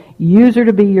woman. Use her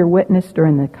to be your witness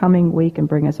during the coming week and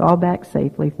bring us all back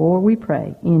safely. For we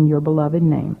pray in your beloved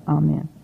name. Amen.